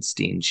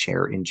Schottenstein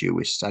Chair in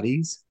Jewish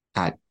Studies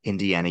at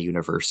Indiana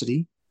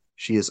University.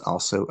 She is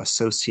also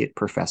Associate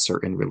Professor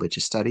in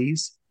Religious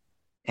Studies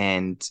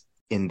and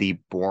in the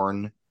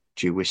Born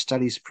Jewish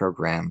Studies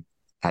program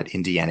at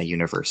Indiana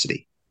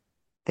University.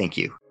 Thank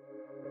you.